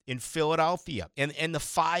goal in Philadelphia and the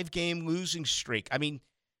 5-game losing streak. I mean,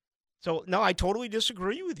 so, no, I totally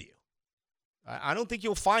disagree with you. I don't think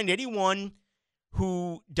you'll find anyone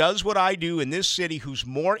who does what I do in this city who's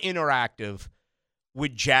more interactive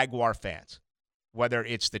with Jaguar fans, whether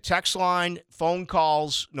it's the text line, phone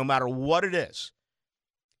calls, no matter what it is.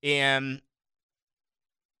 And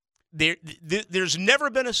there's never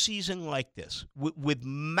been a season like this with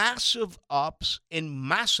massive ups and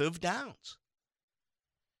massive downs.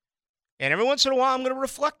 And every once in a while, I'm going to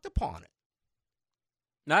reflect upon it.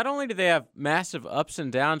 Not only do they have massive ups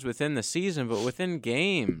and downs within the season, but within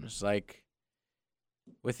games, like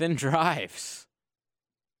within drives.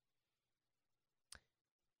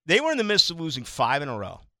 They were in the midst of losing 5 in a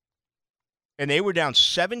row. And they were down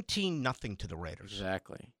 17-0 to the Raiders.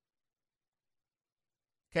 Exactly.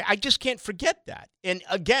 Okay, I just can't forget that. And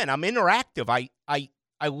again, I'm interactive.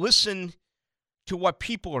 I listen to what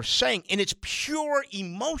people are saying, and it's pure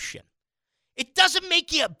emotion. It doesn't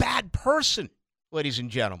make you a bad person, ladies and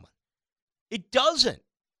gentlemen. It doesn't.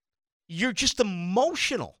 You're just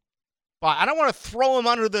emotional. But I don't want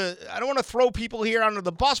to throw people here under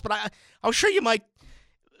the bus, but I'll show you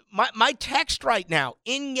my text right now,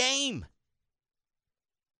 in game.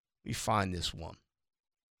 Let me find this one.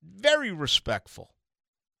 Very respectful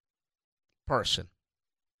person.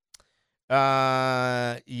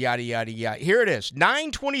 Yada, yada, yada. Here it is.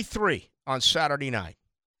 9:23 on Saturday night.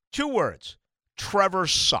 2 words. Trevor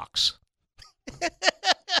sucks.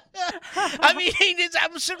 I mean,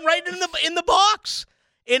 I'm sitting right in the box.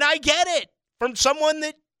 And I get it from someone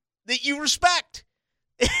that you respect.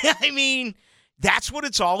 I mean, that's what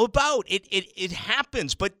it's all about. It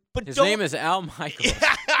happens, but his name is Al Michaels.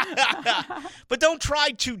 But don't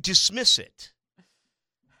try to dismiss it.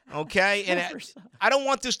 Okay? And I don't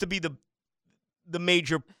want this to be the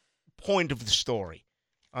major point of the story.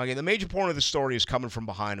 Okay, the major point of the story is coming from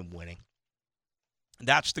behind and winning.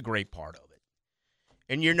 That's the great part of it.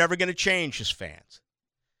 And you're never going to change as fans.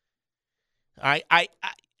 I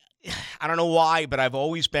don't know why, but I've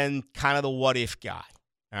always been kind of the what if guy.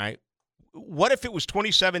 All right? What if it was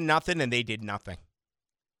 27-0 and they did nothing?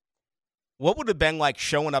 What would it have been like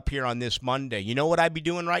showing up here on this Monday? You know what I'd be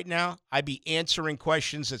doing right now? I'd be answering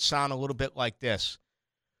questions that sound a little bit like this.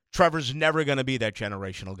 Trevor's never going to be that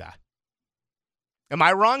generational guy. Am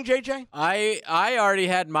I wrong, JJ? I already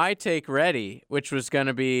had my take ready, which was going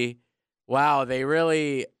to be, wow, they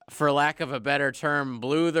really, for lack of a better term,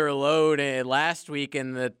 blew their load last week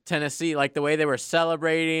in the Tennessee, like the way they were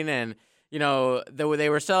celebrating, and they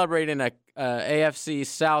were celebrating a AFC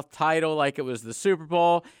South title like it was the Super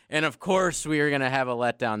Bowl, and of course we were going to have a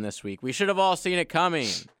letdown this week. We should have all seen it coming.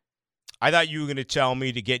 I thought you were going to tell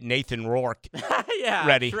me to get Nathan Rourke yeah,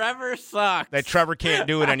 ready. Trevor sucks. That Trevor can't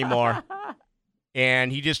do it anymore.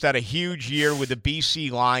 And he just had a huge year with the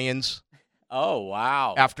BC Lions. Oh,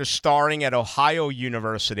 wow. After starring at Ohio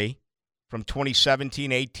University from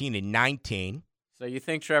 2017, 18, and 19. So you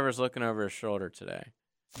think Trevor's looking over his shoulder today?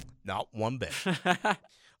 Not one bit.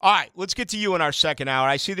 All right, let's get to you in our second hour.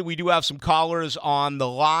 I see that we do have some callers on the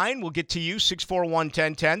line. We'll get to you,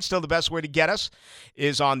 641-1010. Still, the best way to get us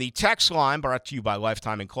is on the text line, brought to you by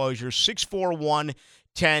Lifetime Enclosures,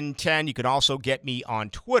 641-1010. You can also get me on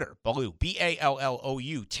Twitter, Ballou,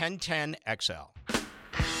 B-A-L-L-O-U, 1010XL.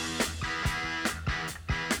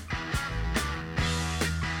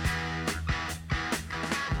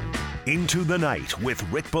 Into the Night with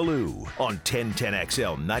Rick Ballou on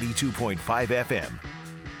 1010XL 92.5 FM.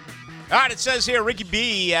 All right, it says here, Ricky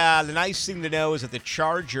B, the nice thing to know is that the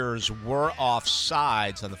Chargers were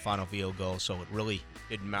offsides on the final field goal, so it really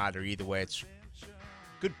didn't matter either way. It's a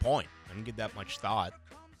good point. I didn't give that much thought.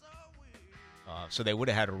 So they would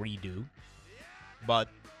have had a redo. But,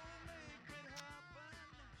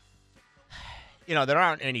 there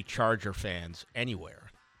aren't any Charger fans anywhere.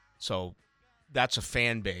 So that's a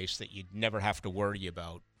fan base that you'd never have to worry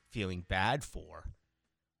about feeling bad for.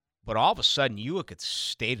 But all of a sudden, you look at the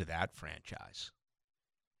state of that franchise.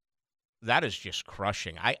 That is just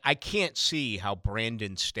crushing. I can't see how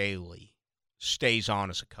Brandon Staley stays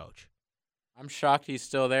on as a coach. I'm shocked he's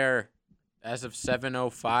still there as of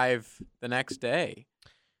 7:05 the next day.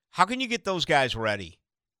 How can you get those guys ready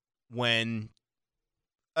when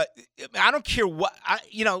I don't care what I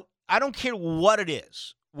don't care what it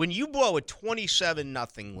is. When you blow a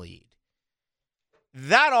 27-0 lead,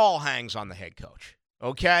 that all hangs on the head coach.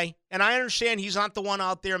 Okay? And I understand he's not the one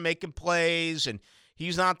out there making plays, and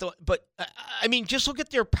he's not the – but, I mean, just look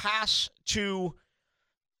at their pass to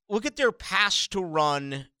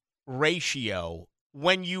run ratio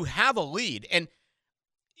when you have a lead. And,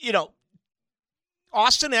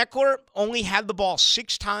 Austin Eckler only had the ball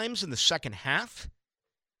 6 times in the second half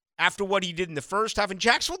after what he did in the first half, and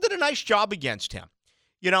Jacksonville did a nice job against him.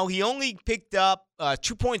 He only picked up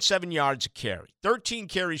 2.7 yards a carry, 13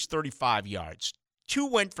 carries, 35 yards. 2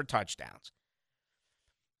 went for touchdowns.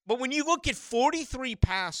 But when you look at 43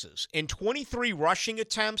 passes and 23 rushing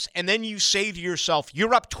attempts, and then you say to yourself,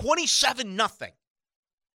 you're up 27-0.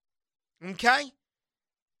 Okay?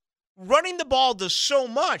 Running the ball does so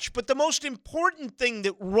much, but the most important thing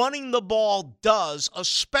that running the ball does,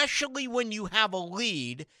 especially when you have a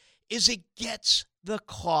lead, is it gets the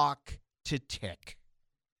clock to tick.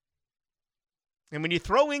 And when you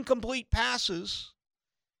throw incomplete passes,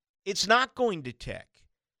 it's not going to tick.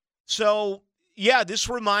 So, yeah, this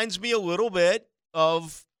reminds me a little bit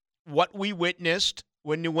of what we witnessed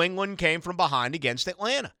when New England came from behind against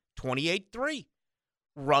Atlanta, 28-3.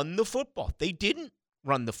 Run the football. They didn't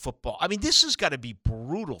run the football. I mean, this has got to be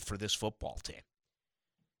brutal for this football team.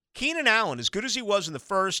 Keenan Allen, as good as he was in the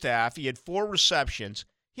first half, he had 4 receptions.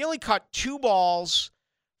 He only caught 2 balls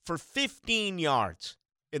for 15 yards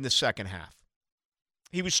in the second half.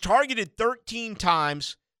 He was targeted 13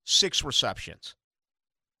 times, 6 receptions.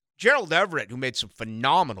 Gerald Everett, who made some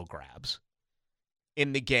phenomenal grabs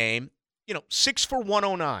in the game. 6 for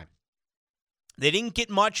 109. They didn't get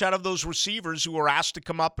much out of those receivers who were asked to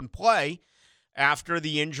come up and play after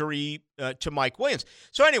the injury to Mike Williams.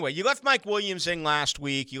 So anyway, you left Mike Williams in last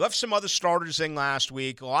week. You left some other starters in last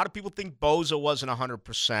week. A lot of people think Bosa wasn't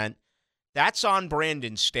 100%. That's on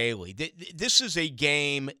Brandon Staley. This is a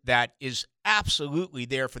game that is absolutely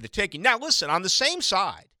there for the taking. Now, listen, on the same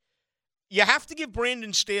side, you have to give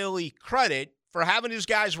Brandon Staley credit for having his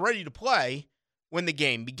guys ready to play when the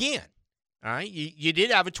game began. All right, you did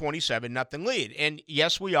have a 27-0 lead. And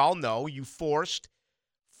yes, we all know you forced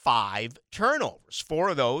 5 turnovers, 4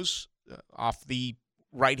 of those off the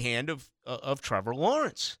right hand of Trevor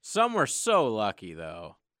Lawrence. Some were so lucky,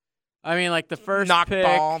 though. I mean, like the first knocked pick.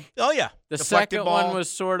 Ball. Oh, yeah. The Deflected second ball. one was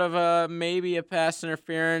sort of maybe a pass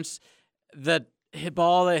interference. The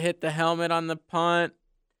ball that hit the helmet on the punt.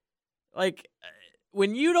 Like,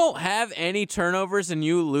 when you don't have any turnovers and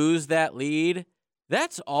you lose that lead,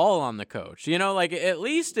 that's all on the coach. Like at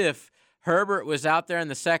least if Herbert was out there in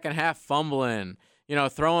the second half fumbling,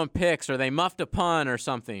 throwing picks, or they muffed a punt or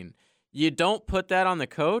something, you don't put that on the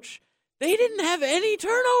coach. They didn't have any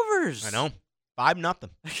turnovers. I know. 5-0.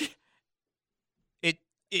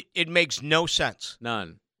 It makes no sense.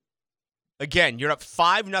 None. Again, you're up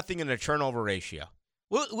 5-0 in a turnover ratio.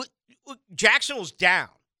 Well, Jacksonville's down.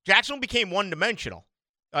 Jacksonville became one-dimensional,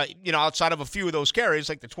 outside of a few of those carries,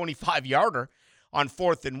 like the 25-yarder on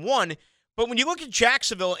 4th and 1. But when you look at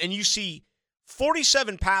Jacksonville and you see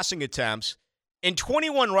 47 passing attempts and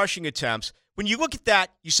 21 rushing attempts, when you look at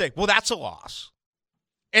that, you say, well, that's a loss.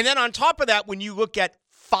 And then on top of that, when you look at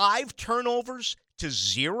 5 turnovers to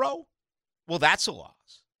 0, well, that's a loss.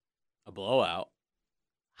 A blowout.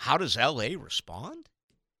 How does L.A. respond?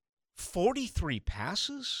 43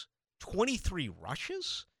 passes, 23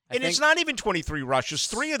 rushes? And it's not even 23 rushes.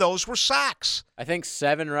 3 of those were sacks. I think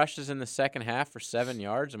 7 rushes in the second half for 7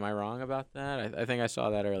 yards. Am I wrong about that? I think I saw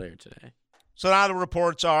that earlier today. So now the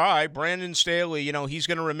reports are, all right, Brandon Staley, he's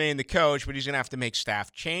going to remain the coach, but he's going to have to make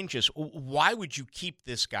staff changes. Why would you keep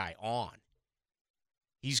this guy on?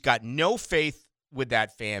 He's got no faith with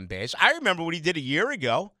that fan base. I remember what he did a year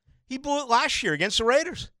ago. He blew it last year against the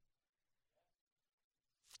Raiders.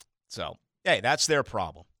 So, hey, that's their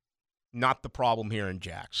problem. Not the problem here in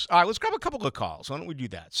Jax. All right, let's grab a couple of calls. Why don't we do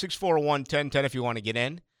that? 641-1010 if you want to get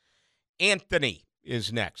in. Anthony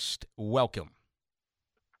is next. Welcome.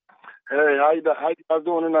 Hey, how you guys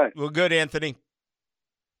doing tonight? Well, good, Anthony.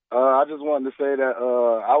 I just wanted to say that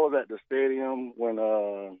I was at the stadium when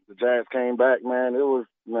the Jags came back, man. The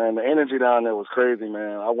energy down there was crazy,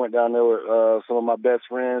 man. I went down there with some of my best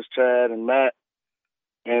friends, Chad and Matt,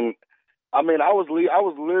 and I mean, I was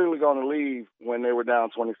literally going to leave when they were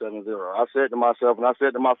down 27-0. I said to myself, and I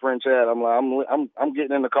said to my friend Chad, I'm like, I'm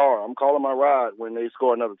getting in the car. I'm calling my ride when they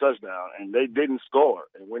score another touchdown, and they didn't score.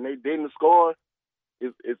 And when they didn't score,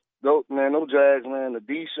 it's those Jags, man. The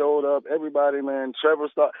D showed up. Everybody, man. Trevor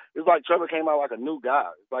it's like Trevor came out like a new guy.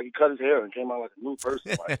 It's like he cut his hair and came out like a new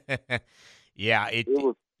person. Like, yeah,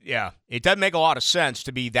 it doesn't make a lot of sense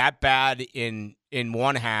to be that bad in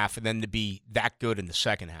one half and then to be that good in the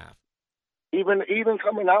second half. Even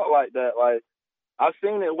coming out like that, like I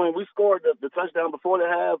seen it when we scored the touchdown before the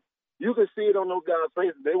half. You could see it on those guys'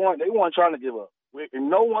 faces. They weren't trying to give up. And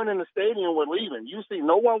no one in the stadium was leaving. You see,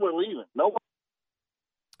 no one was leaving. No one.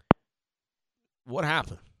 What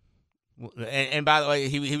happened? And by the way,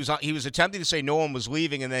 he was attempting to say no one was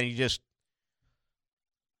leaving, and then it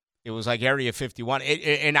was like Area 51,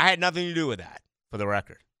 and I had nothing to do with that, for the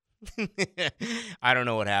record. I don't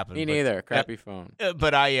know what happened. Me neither. Crappy phone.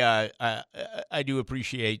 But I do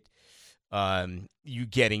appreciate you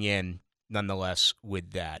getting in nonetheless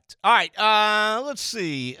with that. All right, let's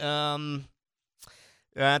see.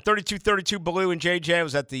 32-32 Baloo and JJ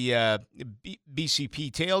was at the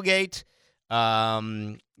BCP tailgate.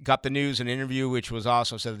 Got the news and interview, which was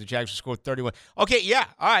awesome. Said that the Jags scored 31. Okay, yeah,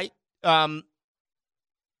 all right.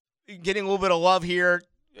 Getting a little bit of love here.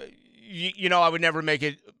 I would never make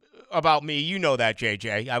it about me. You know that,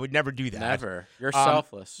 JJ. I would never do that. Never. You're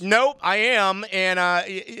selfless. Nope, I am. And,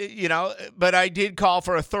 but I did call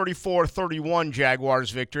for a 34-31 Jaguars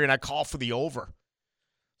victory, and I call for the over.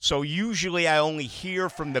 So usually I only hear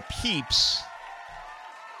from the peeps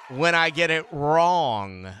when I get it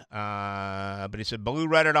wrong. But he said, Baloo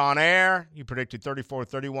read it on air. He predicted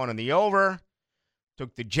 34-31 on the over.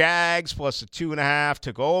 Took the Jags plus the 2.5.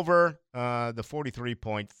 Took over the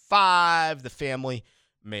 43.5. The family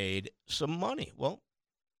made some money. Well,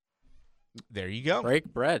 there you go.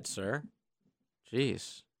 Break bread, sir.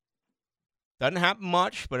 Jeez. Doesn't happen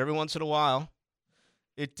much, but every once in a while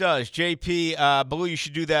It does. JP, Baloo, you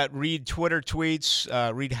should do that. Read Twitter tweets,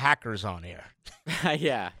 read hackers on air.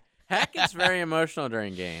 Yeah. Heck, it's very emotional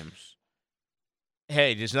during games.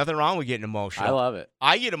 Hey, there's nothing wrong with getting emotional. I love it.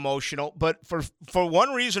 I get emotional, but for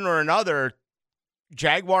one reason or another,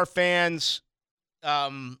 Jaguar fans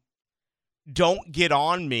don't get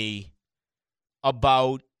on me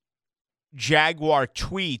about Jaguar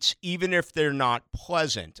tweets, even if they're not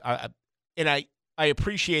pleasant. And I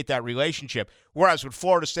appreciate that relationship. Whereas with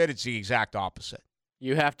Florida State, it's the exact opposite.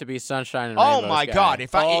 You have to be sunshine and Oh rainbows my guy God!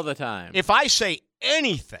 all the time. If I say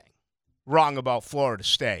anything wrong about Florida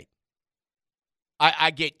State, I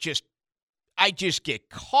just get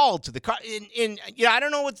called to the car. I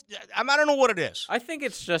don't know what it is. I think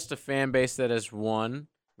it's just a fan base that has won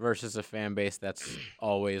versus a fan base that's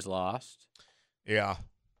always lost. Yeah.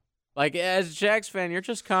 Like, as a Jags fan, you're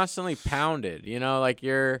just constantly pounded. Like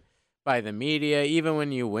you're by the media. Even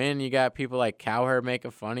when you win, you got people like Cowherd making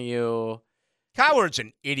fun of you. Cowherd's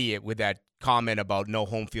an idiot with that comment about no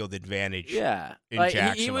home field advantage. Yeah. In like,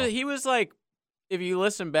 Jacksonville. He was like, if you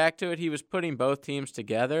listen back to it, he was putting both teams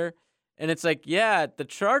together. And it's like, yeah, the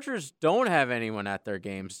Chargers don't have anyone at their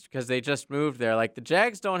games because they just moved there. Like, the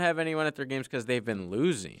Jags don't have anyone at their games because they've been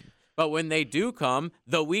losing. But when they do come,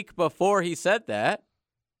 the week before he said that,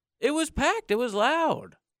 it was packed. It was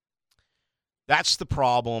loud. That's the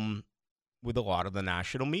problem with a lot of the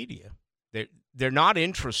national media. They're not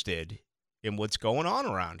interested in what's going on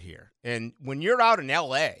around here. And when you're out in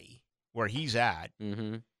L.A., where he's at,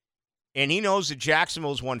 and he knows that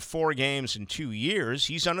Jacksonville's won 4 games in 2 years,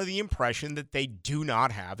 he's under the impression that they do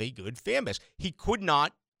not have a good fan base. He could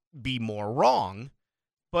not be more wrong,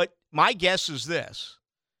 but my guess is this.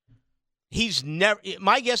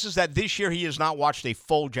 My guess is that this year he has not watched a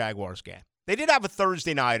full Jaguars game. They did have a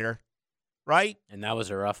Thursday nighter, right? And that was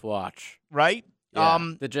a rough watch. Right?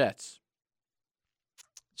 Yeah, the Jets.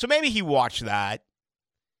 So maybe he watched that.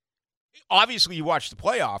 Obviously, you watched the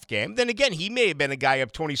playoff game. Then again, he may have been a guy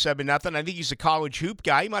up 27-0. I think he's a college hoop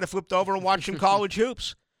guy. He might have flipped over and watched some college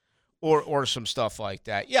hoops or some stuff like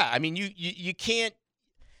that. Yeah, I mean, you can't.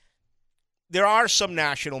 There are some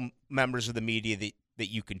national members of the media that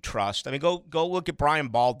you can trust. I mean, go look at Brian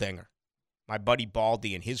Baldinger, my buddy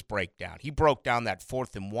Baldy, and his breakdown. He broke down that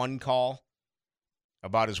 4th and 1 call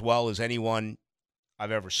about as well as anyone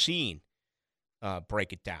I've ever seen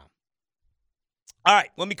break it down. All right,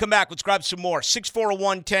 when we come back, let's grab some more.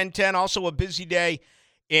 641-1010, also a busy day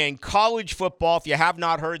in college football. If you have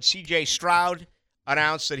not heard, C.J. Stroud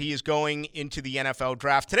announced that he is going into the NFL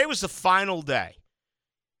draft. Today was the final day.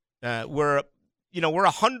 We're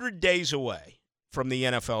 100 days away from the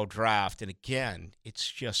NFL draft. And again, it's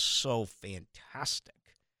just so fantastic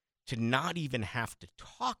to not even have to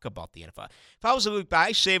talk about the NFL. If I was to look back,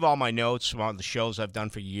 I save all my notes from all the shows I've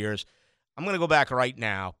done for years. I'm going to go back right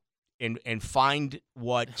now and find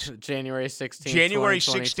what January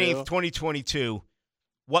 16th, 2022,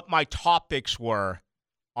 what my topics were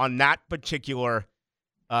on that particular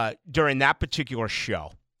during that particular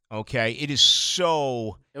show. Okay, it is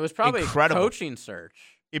so it was probably incredible. A coaching search.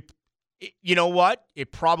 It you know what?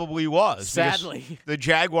 It probably was. Sadly, the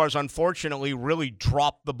Jaguars unfortunately really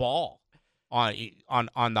dropped the ball on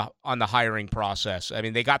the hiring process. I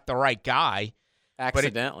mean, they got the right guy.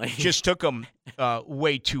 Accidentally. But it just took them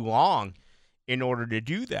way too long in order to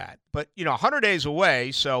do that. But, 100 days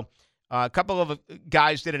away, so a couple of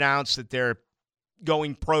guys did announce that they're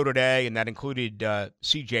going pro today, and that included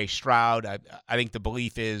C.J. Stroud. I think the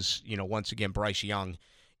belief is, once again, Bryce Young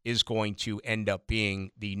is going to end up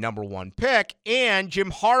being the number 1 pick. And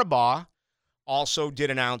Jim Harbaugh also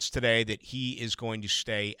did announce today that he is going to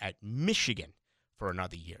stay at Michigan for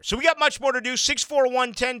another year. So we got much more to do.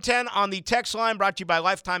 641-1010 on the text line, brought to you by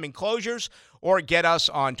Lifetime Enclosures, or get us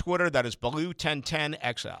on Twitter. That is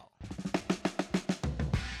Baloo1010XL.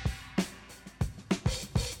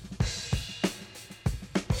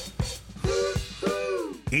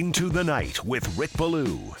 Into the Night with Rick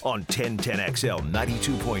Baloo on 1010XL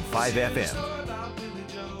 92.5 FM.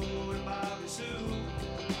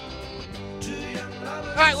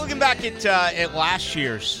 All right, looking back at last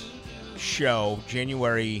year's show,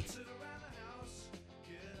 January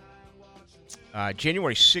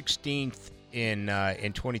 16th in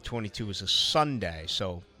 2022 was a Sunday,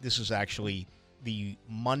 so this is actually the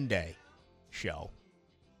Monday show,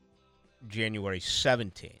 January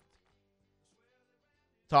 17th.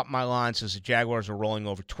 Top of my line says the Jaguars are rolling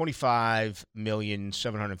over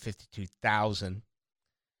 $25,752,000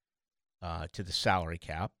 to the salary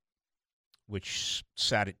cap, which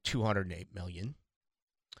sat at $208 million.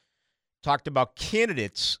 Talked about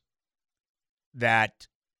candidates that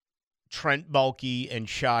Trent Baalke and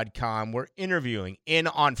Shad Khan were interviewing. In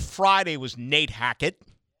on Friday was Nate Hackett.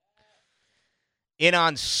 In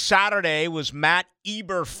on Saturday was Matt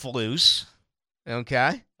Eberflus.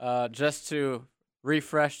 Okay. Just to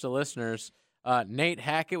refresh the listeners, Nate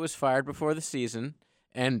Hackett was fired before the season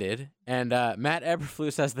ended, and Matt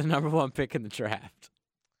Eberflus has the number 1 pick in the draft.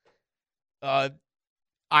 I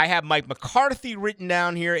have Mike McCarthy written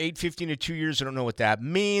down here, 8-15 to 2 years. I don't know what that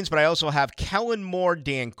means, but I also have Kellen Moore,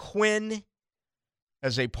 Dan Quinn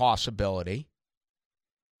as a possibility.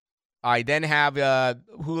 I then have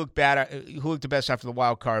who looked the best after the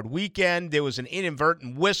wild card weekend. There was an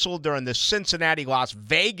inadvertent whistle during the Cincinnati-Las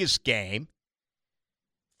Vegas game.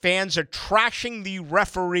 Fans are trashing the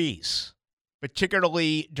referees,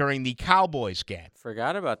 particularly during the Cowboys game.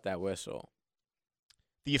 Forgot about that whistle.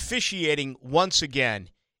 The officiating, once again,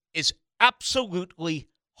 is absolutely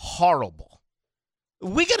horrible.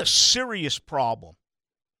 We got a serious problem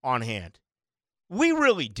on hand. We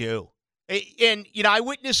really do. And, I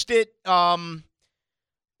witnessed it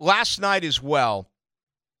last night as well.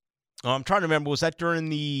 I'm trying to remember, was that during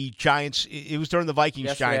the Giants? It was during the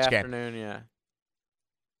Vikings-Giants game. Yesterday afternoon, yeah.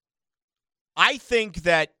 I think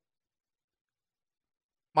that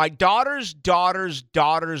my daughter's daughter,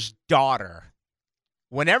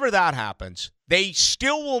 whenever that happens, they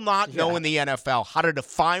still will not know in the NFL how to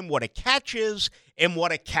define what a catch is and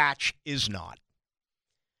what a catch is not.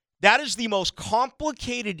 That is the most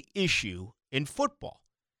complicated issue in football.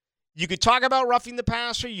 You could talk about roughing the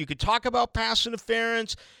passer. You could talk about pass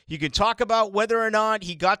interference. You could talk about whether or not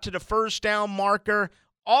he got to the first down marker.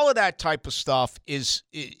 All of that type of stuff is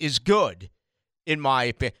good, in my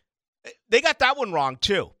opinion. They got that one wrong,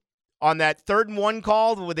 too. On that 3rd and 1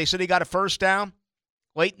 call where they said he got a first down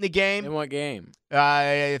late in the game. In what game?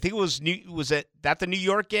 I think it was that the New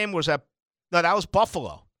York game? No, that was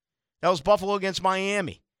Buffalo. That was Buffalo against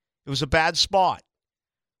Miami. It was a bad spot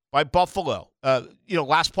by Buffalo.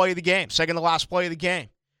 Last play of the game, second to last play of the game.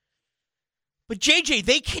 But JJ,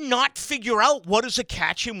 they cannot figure out what is a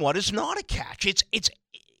catch and what is not a catch. It's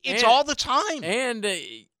all the time. And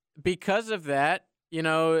because of that,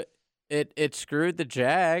 it screwed the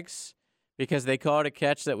Jags because they called a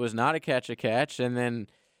catch that was not a catch, and then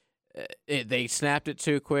they snapped it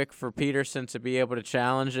too quick for Peterson to be able to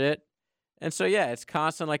challenge it. And so, yeah, it's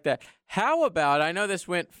constant like that. How about, I know this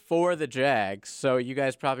went for the Jags, so you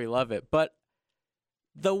guys probably love it, but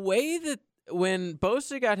the way that when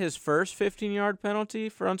Bosa got his first 15-yard penalty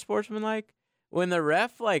for unsportsmanlike, when the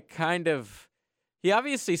ref, he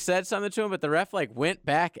obviously said something to him, but the ref, went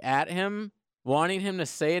back at him, wanting him to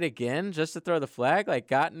say it again just to throw the flag,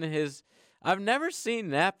 got into his... I've never seen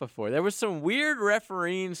that before. There was some weird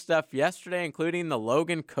refereeing stuff yesterday, including the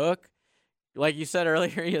Logan Cook. Like you said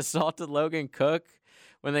earlier, he assaulted Logan Cook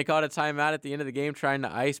when they called a timeout at the end of the game trying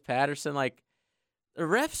to ice Patterson. The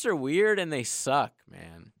refs are weird and they suck,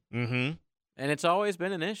 man. Mm-hmm. And it's always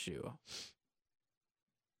been an issue.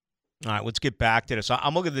 All right, let's get back to this.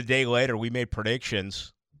 I'm looking at the day later. We made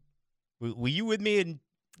predictions. Were you with me in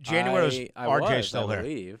January? I RJ was, still I there?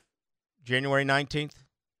 believe. January 19th,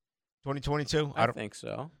 2022? I think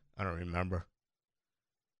so. I don't remember.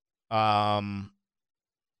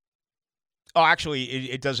 Actually,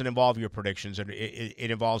 it doesn't involve your predictions.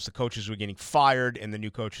 It involves the coaches who are getting fired and the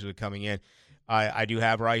new coaches who are coming in. I do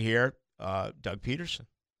have right here Doug Peterson.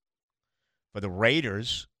 For the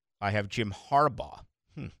Raiders, I have Jim Harbaugh.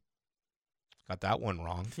 Got that one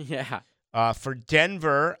wrong. Yeah. For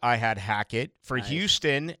Denver, I had Hackett. For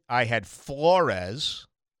Houston, I had Flores,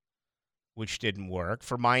 which didn't work.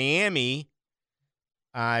 For Miami,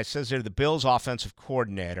 it says there the Bills' offensive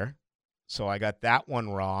coordinator. So I got that one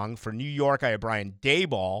wrong. For New York, I had Brian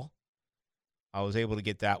Daboll. I was able to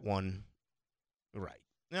get that one right.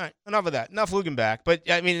 All right, enough of that. Enough looking back. But,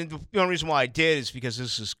 I mean, the only reason why I did is because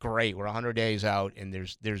this is great. We're 100 days out, and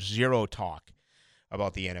there's zero talk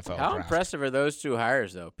about the NFL How draft. impressive are those two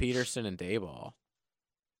hires, though, Peterson and Daboll?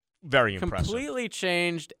 Very impressive. Completely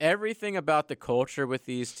changed everything about the culture with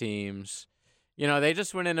these teams. They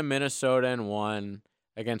just went into Minnesota and won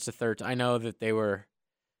against the third. I know that they were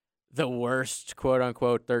the worst,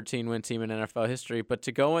 quote-unquote, 13-win team in NFL history, but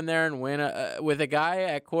to go in there and win with a guy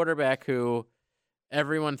at quarterback who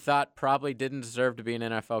everyone thought probably didn't deserve to be an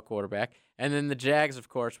NFL quarterback, and then the Jags, of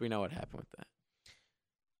course, we know what happened with that.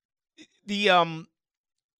 The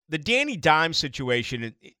Danny Dimes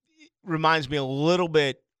situation it reminds me a little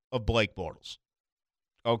bit of Blake Bortles,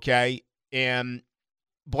 okay? And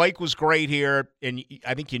Blake was great here, and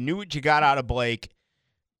I think you knew what you got out of Blake.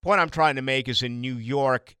 Point I'm trying to make is in New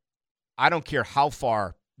York, I don't care how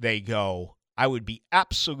far they go. I would be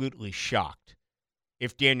absolutely shocked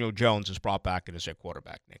if Daniel Jones is brought back as their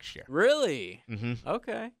quarterback next year. Really? Mm-hmm.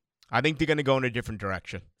 Okay. I think they're going to go in a different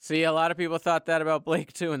direction. See, a lot of people thought that about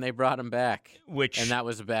Blake, too, and they brought him back. And that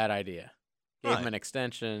was a bad idea. Gave Right. him an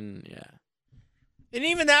extension, yeah. And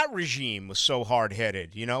even that regime was so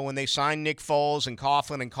hard-headed. You know, when they signed Nick Foles and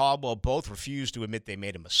Coughlin and Caldwell both refused to admit they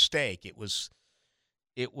made a mistake. It was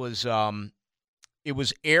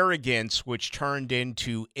arrogance which turned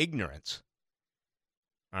into ignorance.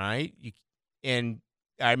 All right? And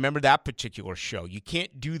I remember that particular show. You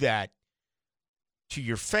can't do that to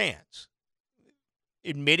your fans.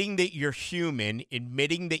 Admitting that you're human,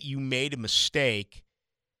 admitting that you made a mistake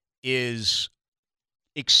is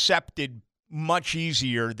accepted much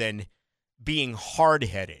easier than being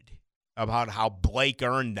hard-headed about how Blake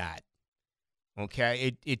earned that.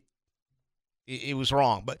 Okay? It was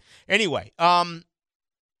wrong. But anyway,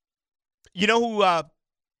 you know who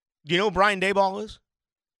Brian Daboll is?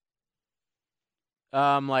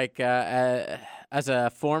 As a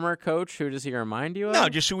former coach, who does he remind you of? No,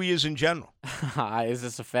 just who he is in general. Is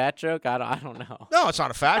this a fat joke? I don't know. No, it's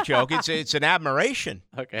not a fat joke. It's an admiration.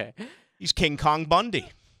 Okay. He's King Kong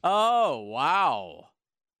Bundy. Oh, wow.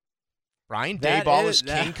 Brian Daboll is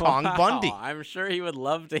King Kong Bundy. I'm sure he would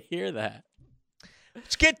love to hear that.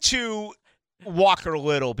 Let's get to Walker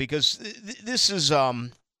Little, because this is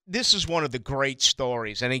one of the great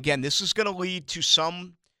stories. And again, this is going to lead to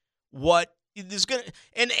somewhat. There's gonna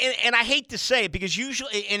and I hate to say it because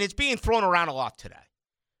usually, and it's being thrown around a lot today.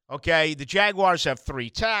 Okay, the Jaguars have 3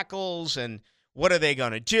 tackles, and what are they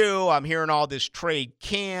gonna do? I'm hearing all this trade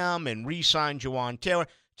Cam and re-sign Jawaan Taylor.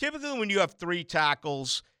 Typically, when you have 3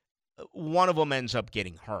 tackles, one of them ends up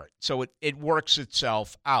getting hurt, so it works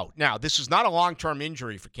itself out. Now, this is not a long-term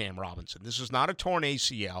injury for Cam Robinson. This is not a torn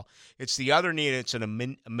ACL. It's the other knee, and it's a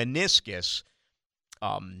meniscus.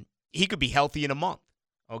 He could be healthy in a month.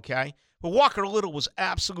 Okay. But Walker Little was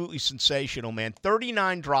absolutely sensational, man.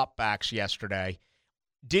 39 dropbacks yesterday.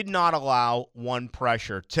 Did not allow 1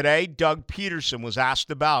 pressure. Today, Doug Peterson was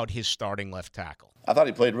asked about his starting left tackle. I thought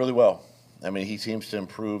he played really well. I mean, he seems to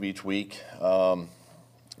improve each week,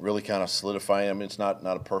 really kind of solidifying him. It's not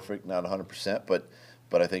a perfect, not 100%,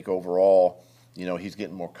 but I think overall, you know, he's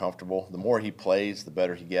getting more comfortable. The more he plays, the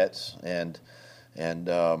better he gets. And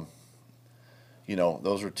you know,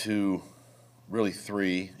 those are 2... really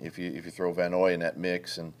 3 if you throw Van Noy in that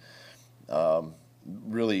mix, and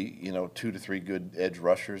really, you know, 2 to 3 good edge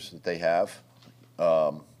rushers that they have.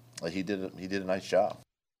 He did a nice job.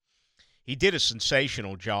 He did a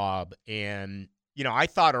sensational job, and you know, I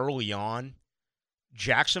thought early on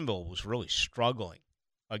Jacksonville was really struggling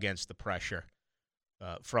against the pressure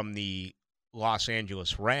from the Los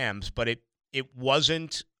Angeles Rams, but it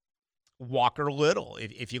wasn't Walker Little.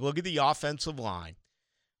 If you look at the offensive line,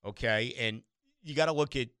 okay, and you got to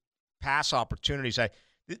look at pass opportunities.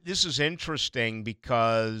 This is interesting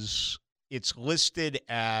because it's listed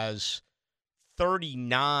as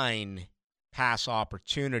 39 pass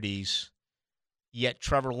opportunities, yet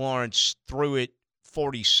Trevor Lawrence threw it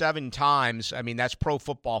 47 times. I mean, that's Pro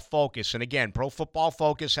Football Focus. And again, Pro Football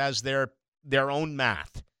Focus has their own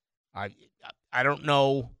math. I don't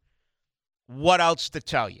know what else to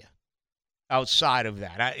tell you outside of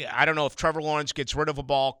that. I don't know if Trevor Lawrence gets rid of a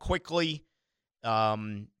ball quickly.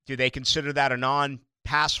 Do they consider that a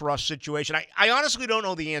non-pass rush situation? I honestly don't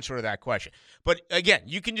know the answer to that question. But again,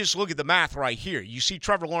 you can just look at the math right here. You see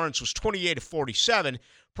Trevor Lawrence was 28 of 47.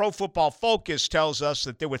 Pro Football Focus tells us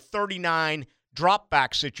that there were 39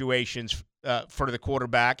 drop-back situations for the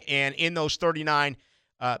quarterback. And in those 39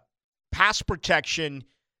 pass protection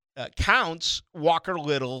counts, Walker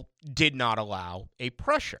Little did not allow a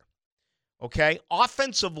pressure. Okay?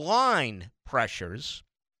 Offensive line pressures,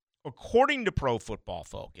 according to Pro Football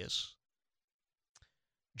Focus,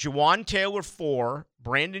 Jawaan Taylor 4,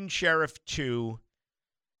 Brandon Sheriff 2,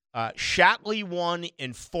 Shatley 1,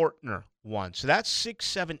 and Fortner 1. So that's 6,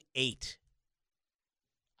 7, 8.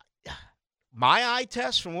 My eye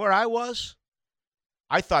test from where I was,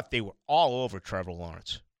 I thought they were all over Trevor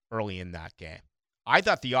Lawrence early in that game. I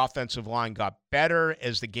thought the offensive line got better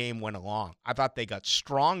as the game went along. I thought they got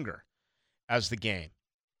stronger as the game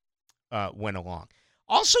went along.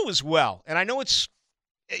 Also as well, and I know it's,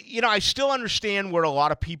 you know, I still understand where a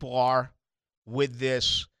lot of people are with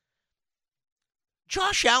this.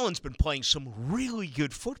 Josh Allen's been playing some really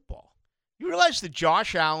good football. You realize that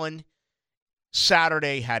Josh Allen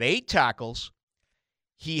Saturday had 8 tackles.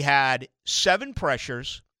 He had 7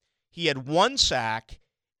 pressures. He had 1 sack,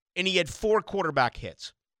 and he had 4 quarterback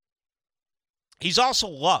hits. He's also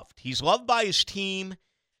loved. He's loved by his team.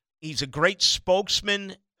 He's a great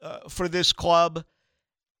spokesman for this club.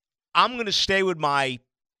 I'm going to stay with my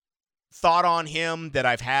thought on him that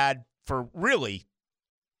I've had for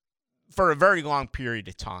a very long period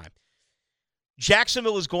of time.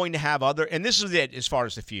 Jacksonville is going to have other, and this is it as far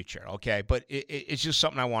as the future, okay? But it's just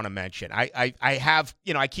something I want to mention. I have,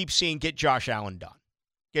 I keep seeing get Josh Allen done.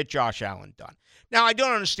 Get Josh Allen done. Now, I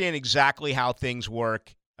don't understand exactly how things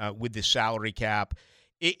work with the salary cap.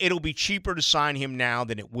 It'll be cheaper to sign him now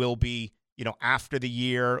than it will be, after the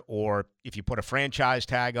year, or if you put a franchise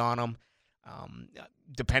tag on him,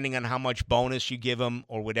 depending on how much bonus you give him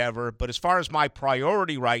or whatever. But as far as my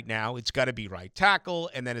priority right now, it's got to be right tackle,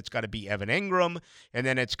 and then it's got to be Evan Ingram, and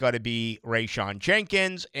then it's got to be Rayshawn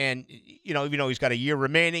Jenkins. And, even though he's got a year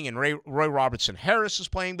remaining and Roy Robertson Harris is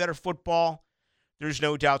playing better football, there's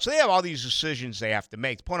no doubt. So they have all these decisions they have to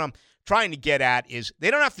make. The point I'm trying to get at is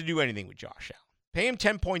they don't have to do anything with Josh Allen. Pay him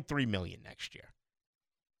 $10.3 million next year.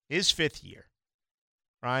 His 5th year,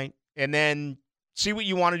 right? And then see what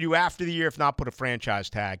you want to do after the year. If not, put a franchise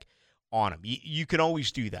tag on him. You can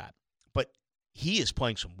always do that. But he is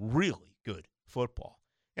playing some really good football.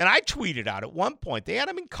 And I tweeted out at one point, they had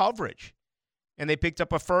him in coverage, and they picked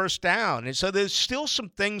up a first down. And so there's still some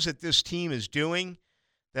things that this team is doing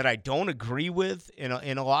that I don't agree with, and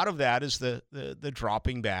a lot of that is the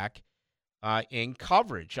dropping back in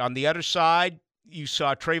coverage. On the other side, you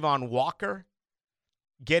saw Trayvon Walker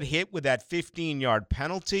get hit with that 15-yard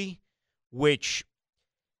penalty, which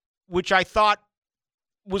I thought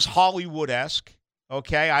was Hollywood-esque.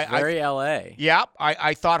 Okay, Very L.A. Yeah,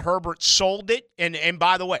 I thought Herbert sold it, and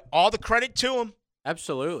by the way, all the credit to him.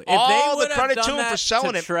 Absolutely. All if they would the credit have to done him that for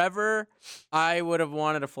selling to it. Trevor, I would have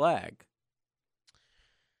wanted a flag.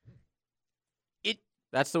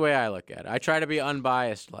 That's the way I look at it. I try to be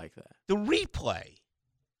unbiased like that. The replay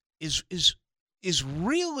is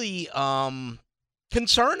really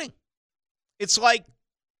concerning. It's like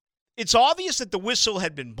it's obvious that the whistle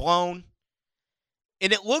had been blown,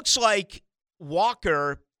 and it looks like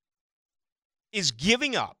Walker is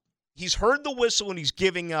giving up. He's heard the whistle and he's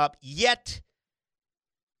giving up, yet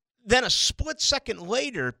then a split second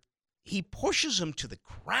later, he pushes him to the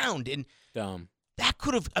ground. And dumb. That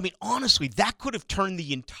could have, honestly, that could have turned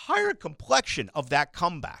the entire complexion of that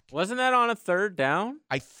comeback. Wasn't that on a third down?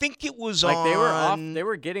 I think it was they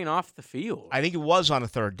were getting off the field. I think it was on a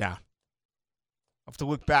third down. I'll have to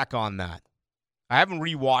look back on that. I haven't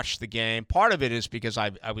rewatched the game. Part of it is because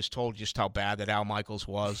I was told just how bad that Al Michaels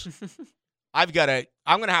was. I'm going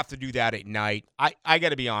to have to do that at night. I got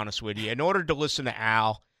to be honest with you. In order to listen to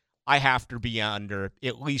Al, I have to be under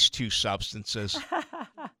at least 2 substances.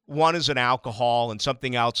 One is an alcohol, and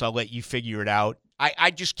something else, I'll let you figure it out.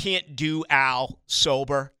 I just can't do Al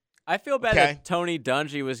sober. I feel bad that Tony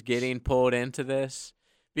Dungy was getting pulled into this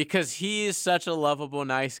because he is such a lovable,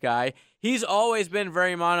 nice guy. He's always been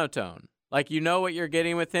very monotone. Like, you know what you're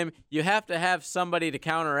getting with him. You have to have somebody to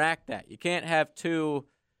counteract that. You can't have 2,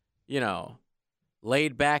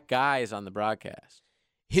 laid-back guys on the broadcast.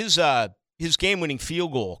 His game-winning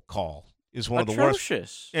field goal call is one of the worst.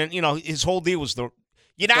 Atrocious. And, his whole deal was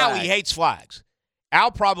how he hates flags.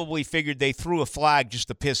 Al probably figured they threw a flag just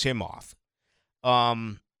to piss him off.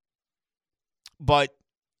 But,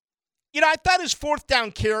 I thought his 4th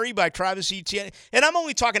down carry by Travis Etienne, and I'm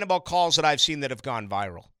only talking about calls that I've seen that have gone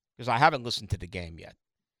viral because I haven't listened to the game yet.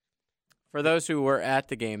 For those who were at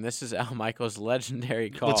the game, this is Al Michaels'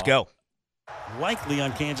 legendary call. Let's go. Likely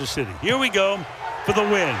on Kansas City. Here we go for the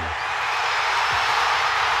win.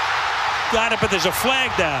 Got it, but there's a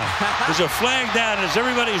flag down. There's a flag down as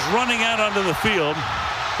everybody's running out onto the field,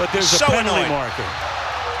 but there's a penalty marker.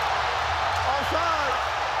 Offside.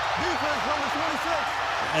 Defense number 26.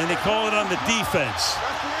 And they call it on the defense.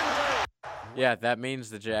 Yeah, that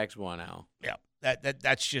means the Jags won, Al. Yeah,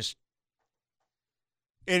 that's just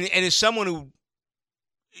and as someone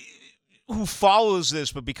who follows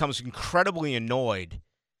this but becomes incredibly annoyed.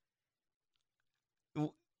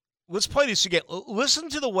 Let's play this again. Listen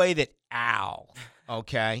to the way that Al,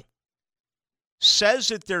 says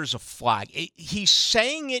that there's a flag. He's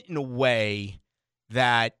saying it in a way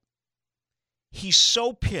that he's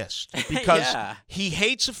so pissed because he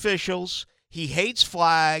hates officials, he hates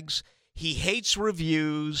flags, he hates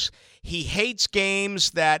reviews, he hates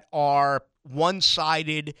games that are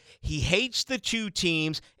one-sided, he hates the 2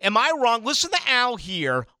 teams. Am I wrong? Listen to Al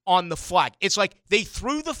here on the flag. It's like they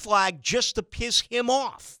threw the flag just to piss him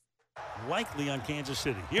off. Likely on Kansas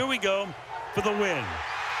City. Here we go for the win.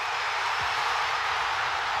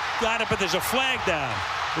 Got it, but there's a flag down.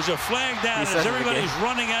 There's a flag down as everybody's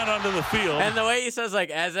running out onto the field. And the way he says,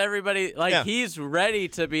 as everybody, he's ready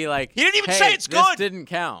to be like, he didn't even say it's good. This didn't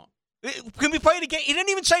count. Can we play it again? He didn't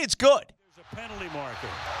even say it's good. There's a penalty marker.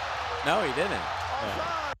 No, he didn't.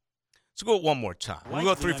 Let's go one more time. We'll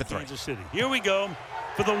go 3 for 3. Kansas City. Here we go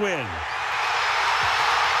for the win.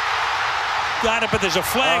 Got it, but there's a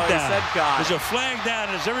flag down. There's a flag down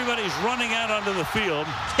as everybody's running out onto the field.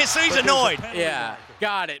 So he's annoyed. Yeah,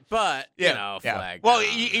 got it, but, flag Well,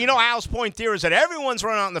 down. Al's point there is that everyone's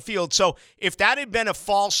running out in the field. So if that had been a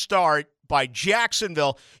false start by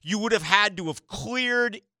Jacksonville, you would have had to have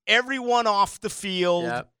cleared everyone off the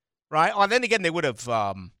field, right? Well, then again, they would have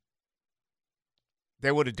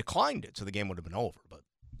declined it, so the game would have been over. But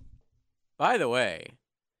by the way,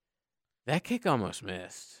 that kick almost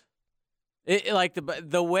missed. Like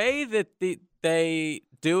the way that they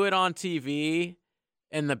do it on TV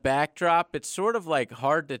and the backdrop, it's sort of like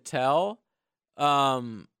hard to tell.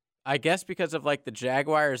 I guess because of like the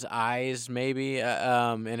Jaguars' eyes, maybe,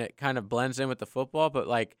 and it kind of blends in with the football. But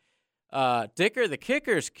like Dicker, the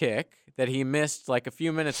kicker's kick that he missed like a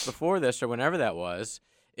few minutes before this or whenever that was,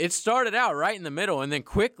 it started out right in the middle and then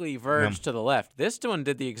quickly verged to the left. This one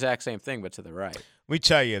did the exact same thing, but to the right. We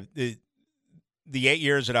tell you, the 8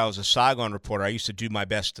 years that I was a sideline reporter, I used to do my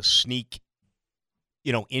best to sneak,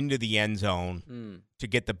 into the end zone to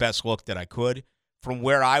get the best look that I could. From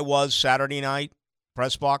where I was Saturday night,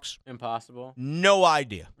 press box. Impossible. No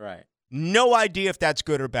idea. Right. No idea if that's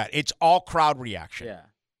good or bad. It's all crowd reaction. Yeah.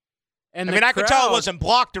 And I could tell it wasn't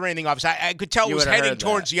blocked or anything. I could tell it was heading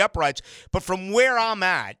towards the uprights. But from where I'm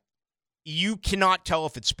at, you cannot tell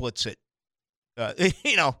if it splits it. And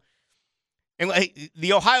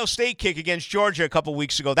the Ohio State kick against Georgia a couple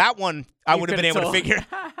weeks ago, that one I would have been able to figure.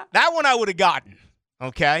 That one I would have gotten,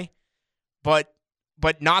 okay? But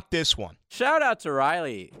not this one. Shout out to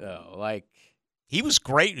Riley, though. Like, he was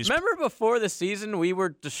great. Remember before the season, we were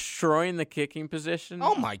destroying the kicking position?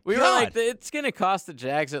 Oh, my God. We were like, it's going to cost the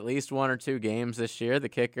Jags at least 1 or 2 games this year, the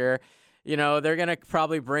kicker. They're going to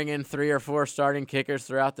probably bring in 3 or 4 starting kickers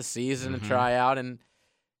throughout the season and try out, and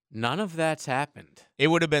none of that's happened. It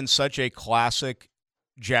would have been such a classic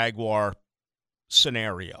Jaguar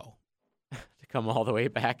scenario. To come all the way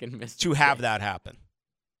back and miss. To have that happen.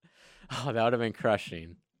 Oh, that would have been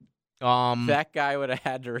crushing. That guy would have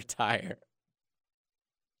had to retire.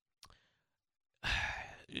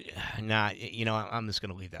 Nah, I'm just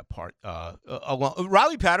going to leave that part.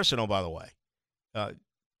 Riley Patterson, by the way,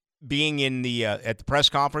 being in the at the press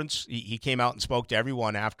conference, he came out and spoke to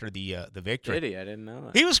everyone after the victory. Did he? I didn't know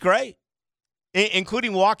that. He was great,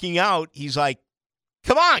 including walking out. He's like,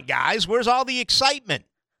 "Come on, guys, where's all the excitement?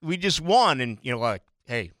 We just won." And like,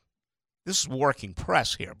 hey, this is working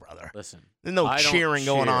press here, brother. Listen, there's no cheering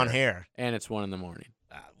going on here. And it's 1 a.m.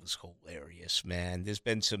 That was hilarious, man. There's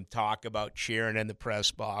been some talk about cheering in the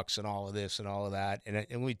press box and all of this and all of that.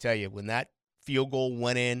 And we tell you, when that field goal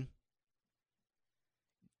went in,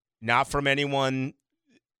 not from anyone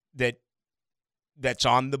that's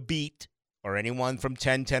on the beat or anyone from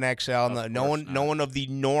 1010XL, no one of the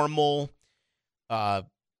normal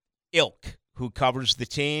ilk who covers the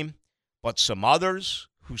team, but some others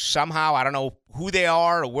who somehow, I don't know who they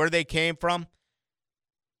are or where they came from,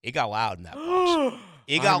 it got loud in that box.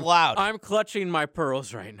 It got loud. I'm clutching my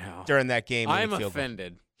pearls right now. During that game. I'm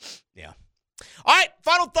offended. Yeah. All right,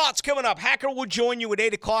 final thoughts coming up. Hacker will join you at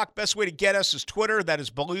 8 o'clock. Best way to get us is Twitter. That is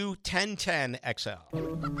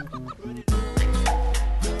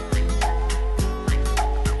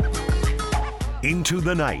Baloo1010XL. Into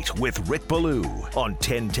the Night with Rick Baloo on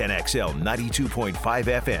 1010XL 92.5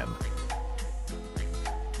 FM.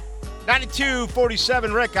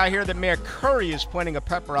 92-47, Rick. I hear that Mayor Curry is planning a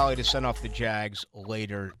pep rally to send off the Jags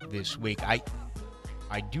later this week. I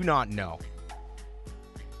do not know.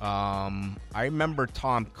 I remember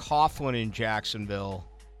Tom Coughlin in Jacksonville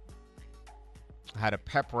had a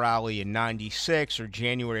pep rally in 96 or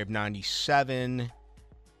January of 97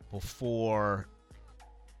 before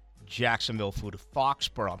Jacksonville flew to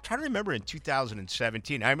Foxborough. I'm trying to remember in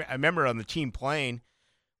 2017. I remember on the team plane,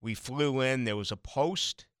 we flew in. There was a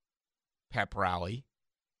post-pep rally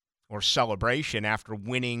or celebration after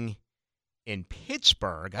winning in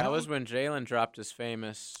Pittsburgh. That was when Jalen dropped his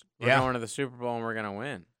famous, we're going to the Super Bowl and we're going to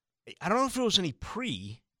win. I don't know if there was any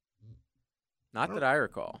pre. Not that I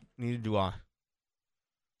recall. Neither do I.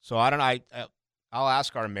 So I don't know. I'll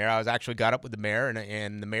ask our mayor. I actually got up with the mayor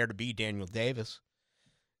and the mayor-to-be, Daniel Davis,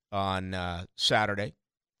 on Saturday,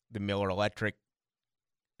 the Miller Electric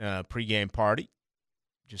pregame party.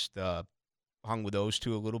 Just hung with those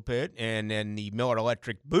two a little bit. And then the Miller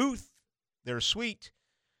Electric booth, their suite,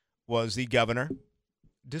 was the governor,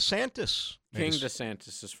 DeSantis. King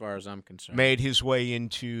DeSantis, as far as I'm concerned. Made his way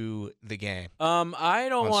into the game. I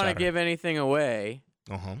don't want to give anything away,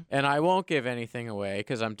 and I won't give anything away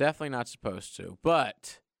because I'm definitely not supposed to.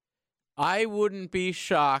 But I wouldn't be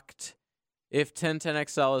shocked if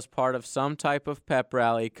 1010XL is part of some type of pep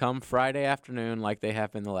rally come Friday afternoon like they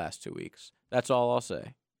have in the last 2 weeks. That's all I'll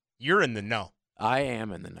say. You're in the know. I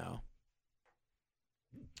am in the know.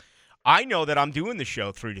 I know that I'm doing the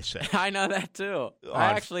show 3 to 6. I know that too. I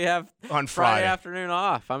actually have on Friday afternoon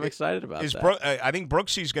off. I'm excited about that. I think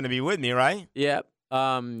Brooksy's going to be with me, right? Yep.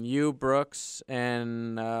 You, Brooks,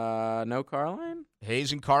 and no Carline?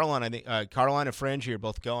 Hayes and Carline. I think Carline and Frangie are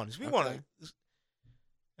both going. We Okay. one of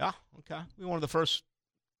we one of the first.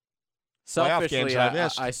 Selfishly, I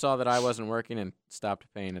missed. I saw that I wasn't working and stopped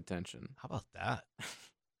paying attention. How about that?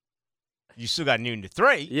 You still got noon to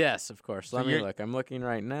 3. Yes, of course. So Let me look. I'm looking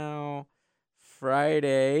right now.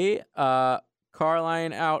 Friday,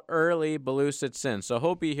 Carline out early, Baloo sits in. So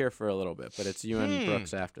he'll be here for a little bit, but it's you and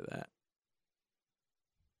Brooks after that.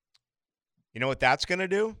 You know what that's going to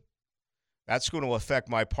do? That's going to affect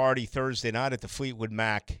my party Thursday night at the Fleetwood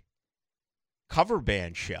Mac cover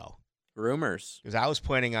band show. Rumors. Because I was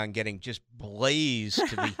planning on getting just blazed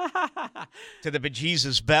to the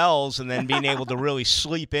bejesus bells and then being able to really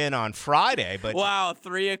sleep in on Friday. But wow,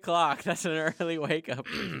 3 o'clock. That's an early wake up.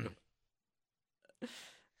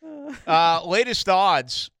 Latest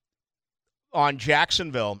odds on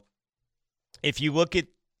Jacksonville. If you look at,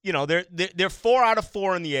 they're 4 out of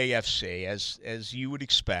 4 in the AFC, as you would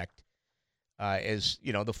expect, as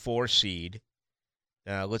the 4 seed.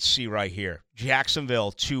 Let's see right here.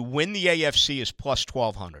 Jacksonville to win the AFC is plus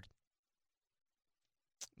 1,200.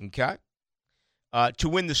 Okay. To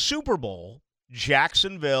win the Super Bowl,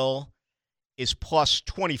 Jacksonville is plus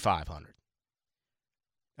 2,500.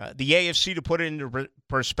 The AFC, to put it into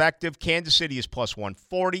perspective, Kansas City is plus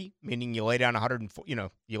 140, meaning you lay down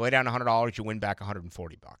you lay down $100, you win back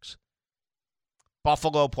 $140.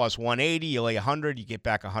 Buffalo plus 180, you lay 100, you get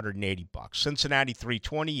back $180. Cincinnati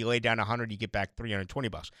 320, you lay down 100, you get back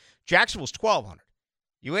 $320. Jacksonville's 1,200.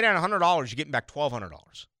 You lay down $100, you're getting back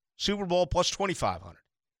 $1,200. Super Bowl plus 2,500.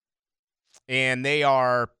 And they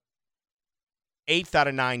are 8th out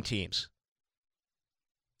of 9 teams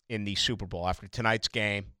in the Super Bowl. After tonight's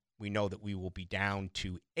game, we know that we will be down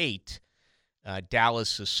to 8.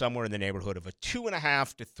 Dallas is somewhere in the neighborhood of a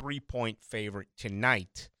 2.5 to 3-point favorite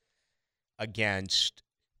tonight against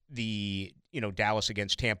the, Dallas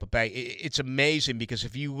against Tampa Bay. It's amazing because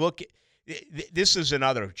if you look, this is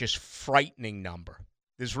another just frightening number.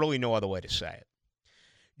 There's really no other way to say it.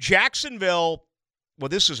 Jacksonville, well,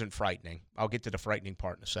 this isn't frightening. I'll get to the frightening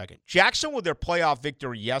part in a second. Jackson, with their playoff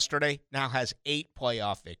victory yesterday, now has 8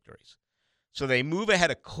 playoff victories. So they move ahead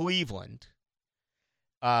of Cleveland.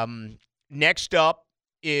 Next up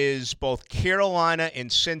is both Carolina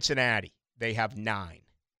and Cincinnati. They have 9.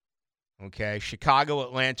 Okay, Chicago,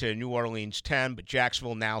 Atlanta, and New Orleans 10, but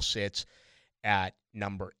Jacksonville now sits at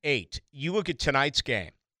number 8. You look at tonight's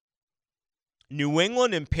game. New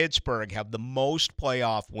England and Pittsburgh have the most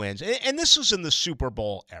playoff wins, and this is in the Super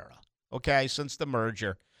Bowl era, okay, since the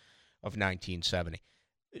merger of 1970.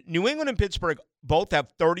 New England and Pittsburgh both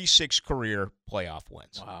have 36 career playoff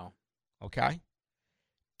wins. Wow. Okay?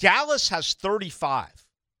 Dallas has 35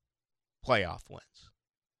 playoff wins.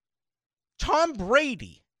 Tom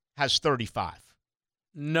Brady has 35.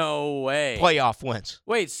 No way. Playoff wins.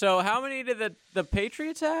 Wait, so how many did the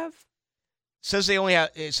Patriots have?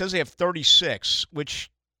 It says they have 36,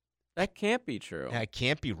 which that can't be true. That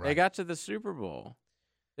can't be right. They got to the Super Bowl.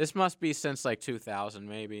 This must be since like 2000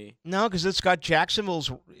 maybe. No, because it's got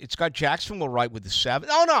Jacksonville right with the 7.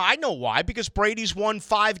 Oh no, I know why, because Brady's won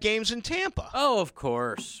 5 games in Tampa. Oh, of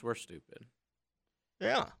course. We're stupid.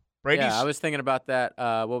 Yeah. I was thinking about that.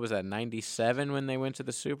 What was that, 97 when they went to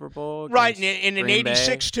the Super Bowl? Right, and in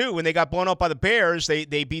 86, too, when they got blown up by the Bears, they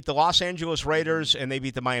beat the Los Angeles Raiders and they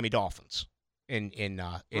beat the Miami Dolphins in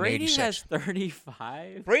Brady 86. has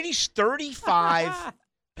 35? Brady's 35.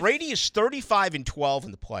 Brady is 35-12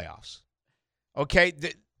 in the playoffs. Okay?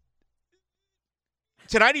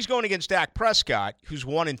 Tonight he's going against Dak Prescott, who's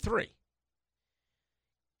 1-3.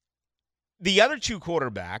 The other 2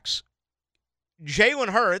 quarterbacks, Jalen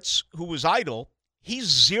Hurts, who was idle, he's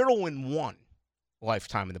 0-1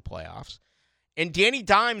 lifetime in the playoffs. And Danny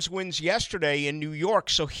Dimes wins yesterday in New York,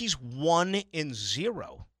 so he's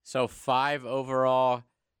 1-0. So 5 overall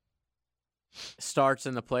starts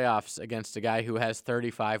in the playoffs against a guy who has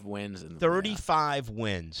 35 wins in the 35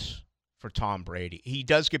 wins for Tom Brady. He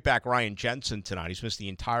does get back Ryan Jensen tonight. He's missed the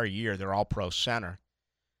entire year. They're all pro center.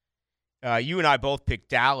 You and I both picked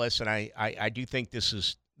Dallas, and I do think this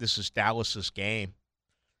is Dallas's game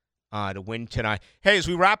to win tonight. Hey, as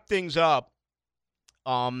we wrap things up,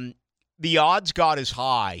 the odds got as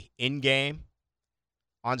high in game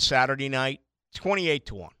on Saturday night,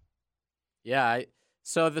 28-1. Yeah.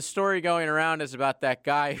 So the story going around is about that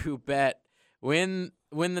guy who bet when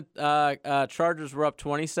the Chargers were up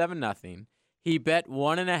 27-0, he bet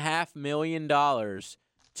 $1.5 million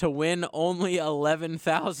to win only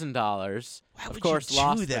 $11,000. Of course,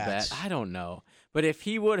 lost the bet. I don't know. But if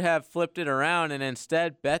he would have flipped it around and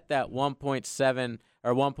instead bet that $1.7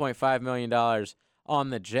 or $1.5 million on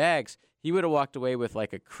the Jags, he would have walked away with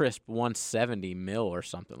like a crisp $170 million or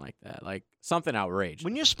something like that, like something outrageous.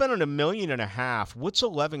 When you're spending $1.5 million, what's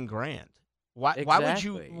 $11,000?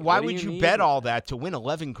 Exactly. Why would you bet all that to win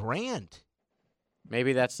 $11,000?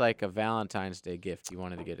 Maybe that's like a Valentine's Day gift he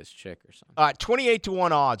wanted to get his chick or something.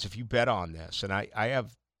 28-1 odds if you bet on this, and I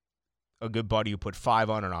have a good buddy who put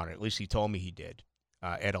 $500 on it. At least he told me he did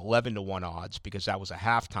at 11-1 odds because that was a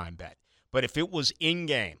halftime bet. But if it was in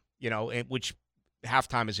game, which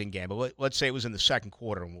halftime is in game, but let's say it was in the second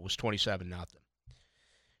quarter and it was 27-0.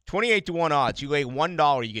 28-1 odds. You lay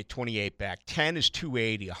 $1, you get 28 back. 10 is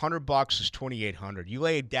 $280. $100 is $2,800. You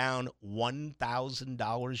lay down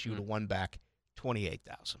 $1,000, you would have won back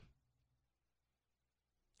 $28,000.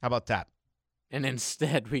 How about that? And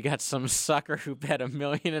instead, we got some sucker who bet $1.5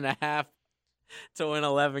 million to win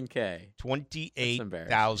 $11K.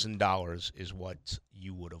 $28,000 is what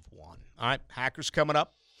you would have won. All right, Hackers coming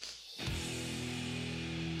up.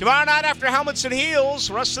 Tomorrow night after Helmets and Heels,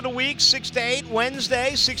 rest of the week, 6 to 8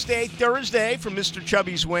 Wednesday, 6 to 8 Thursday from Mr.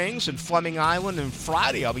 Chubby's Wings and Fleming Island, and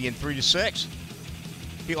Friday I'll be in 3 to 6.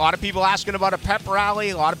 A lot of people asking about a pep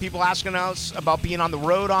rally. A lot of people asking us about being on the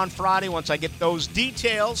road on Friday. Once I get those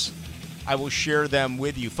details, I will share them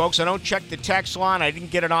with you. Folks, I don't check the text line. I didn't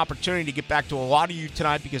get an opportunity to get back to a lot of you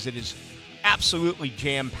tonight because it is absolutely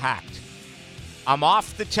jam-packed. I'm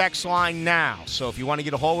off the text line now, so if you want to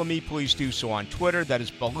get a hold of me, please do so on Twitter. That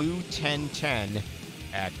is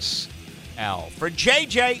Ballou1010XL. For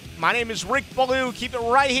JJ, my name is Rick Ballou. Keep it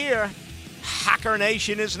right here. Hacker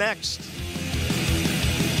Nation is next.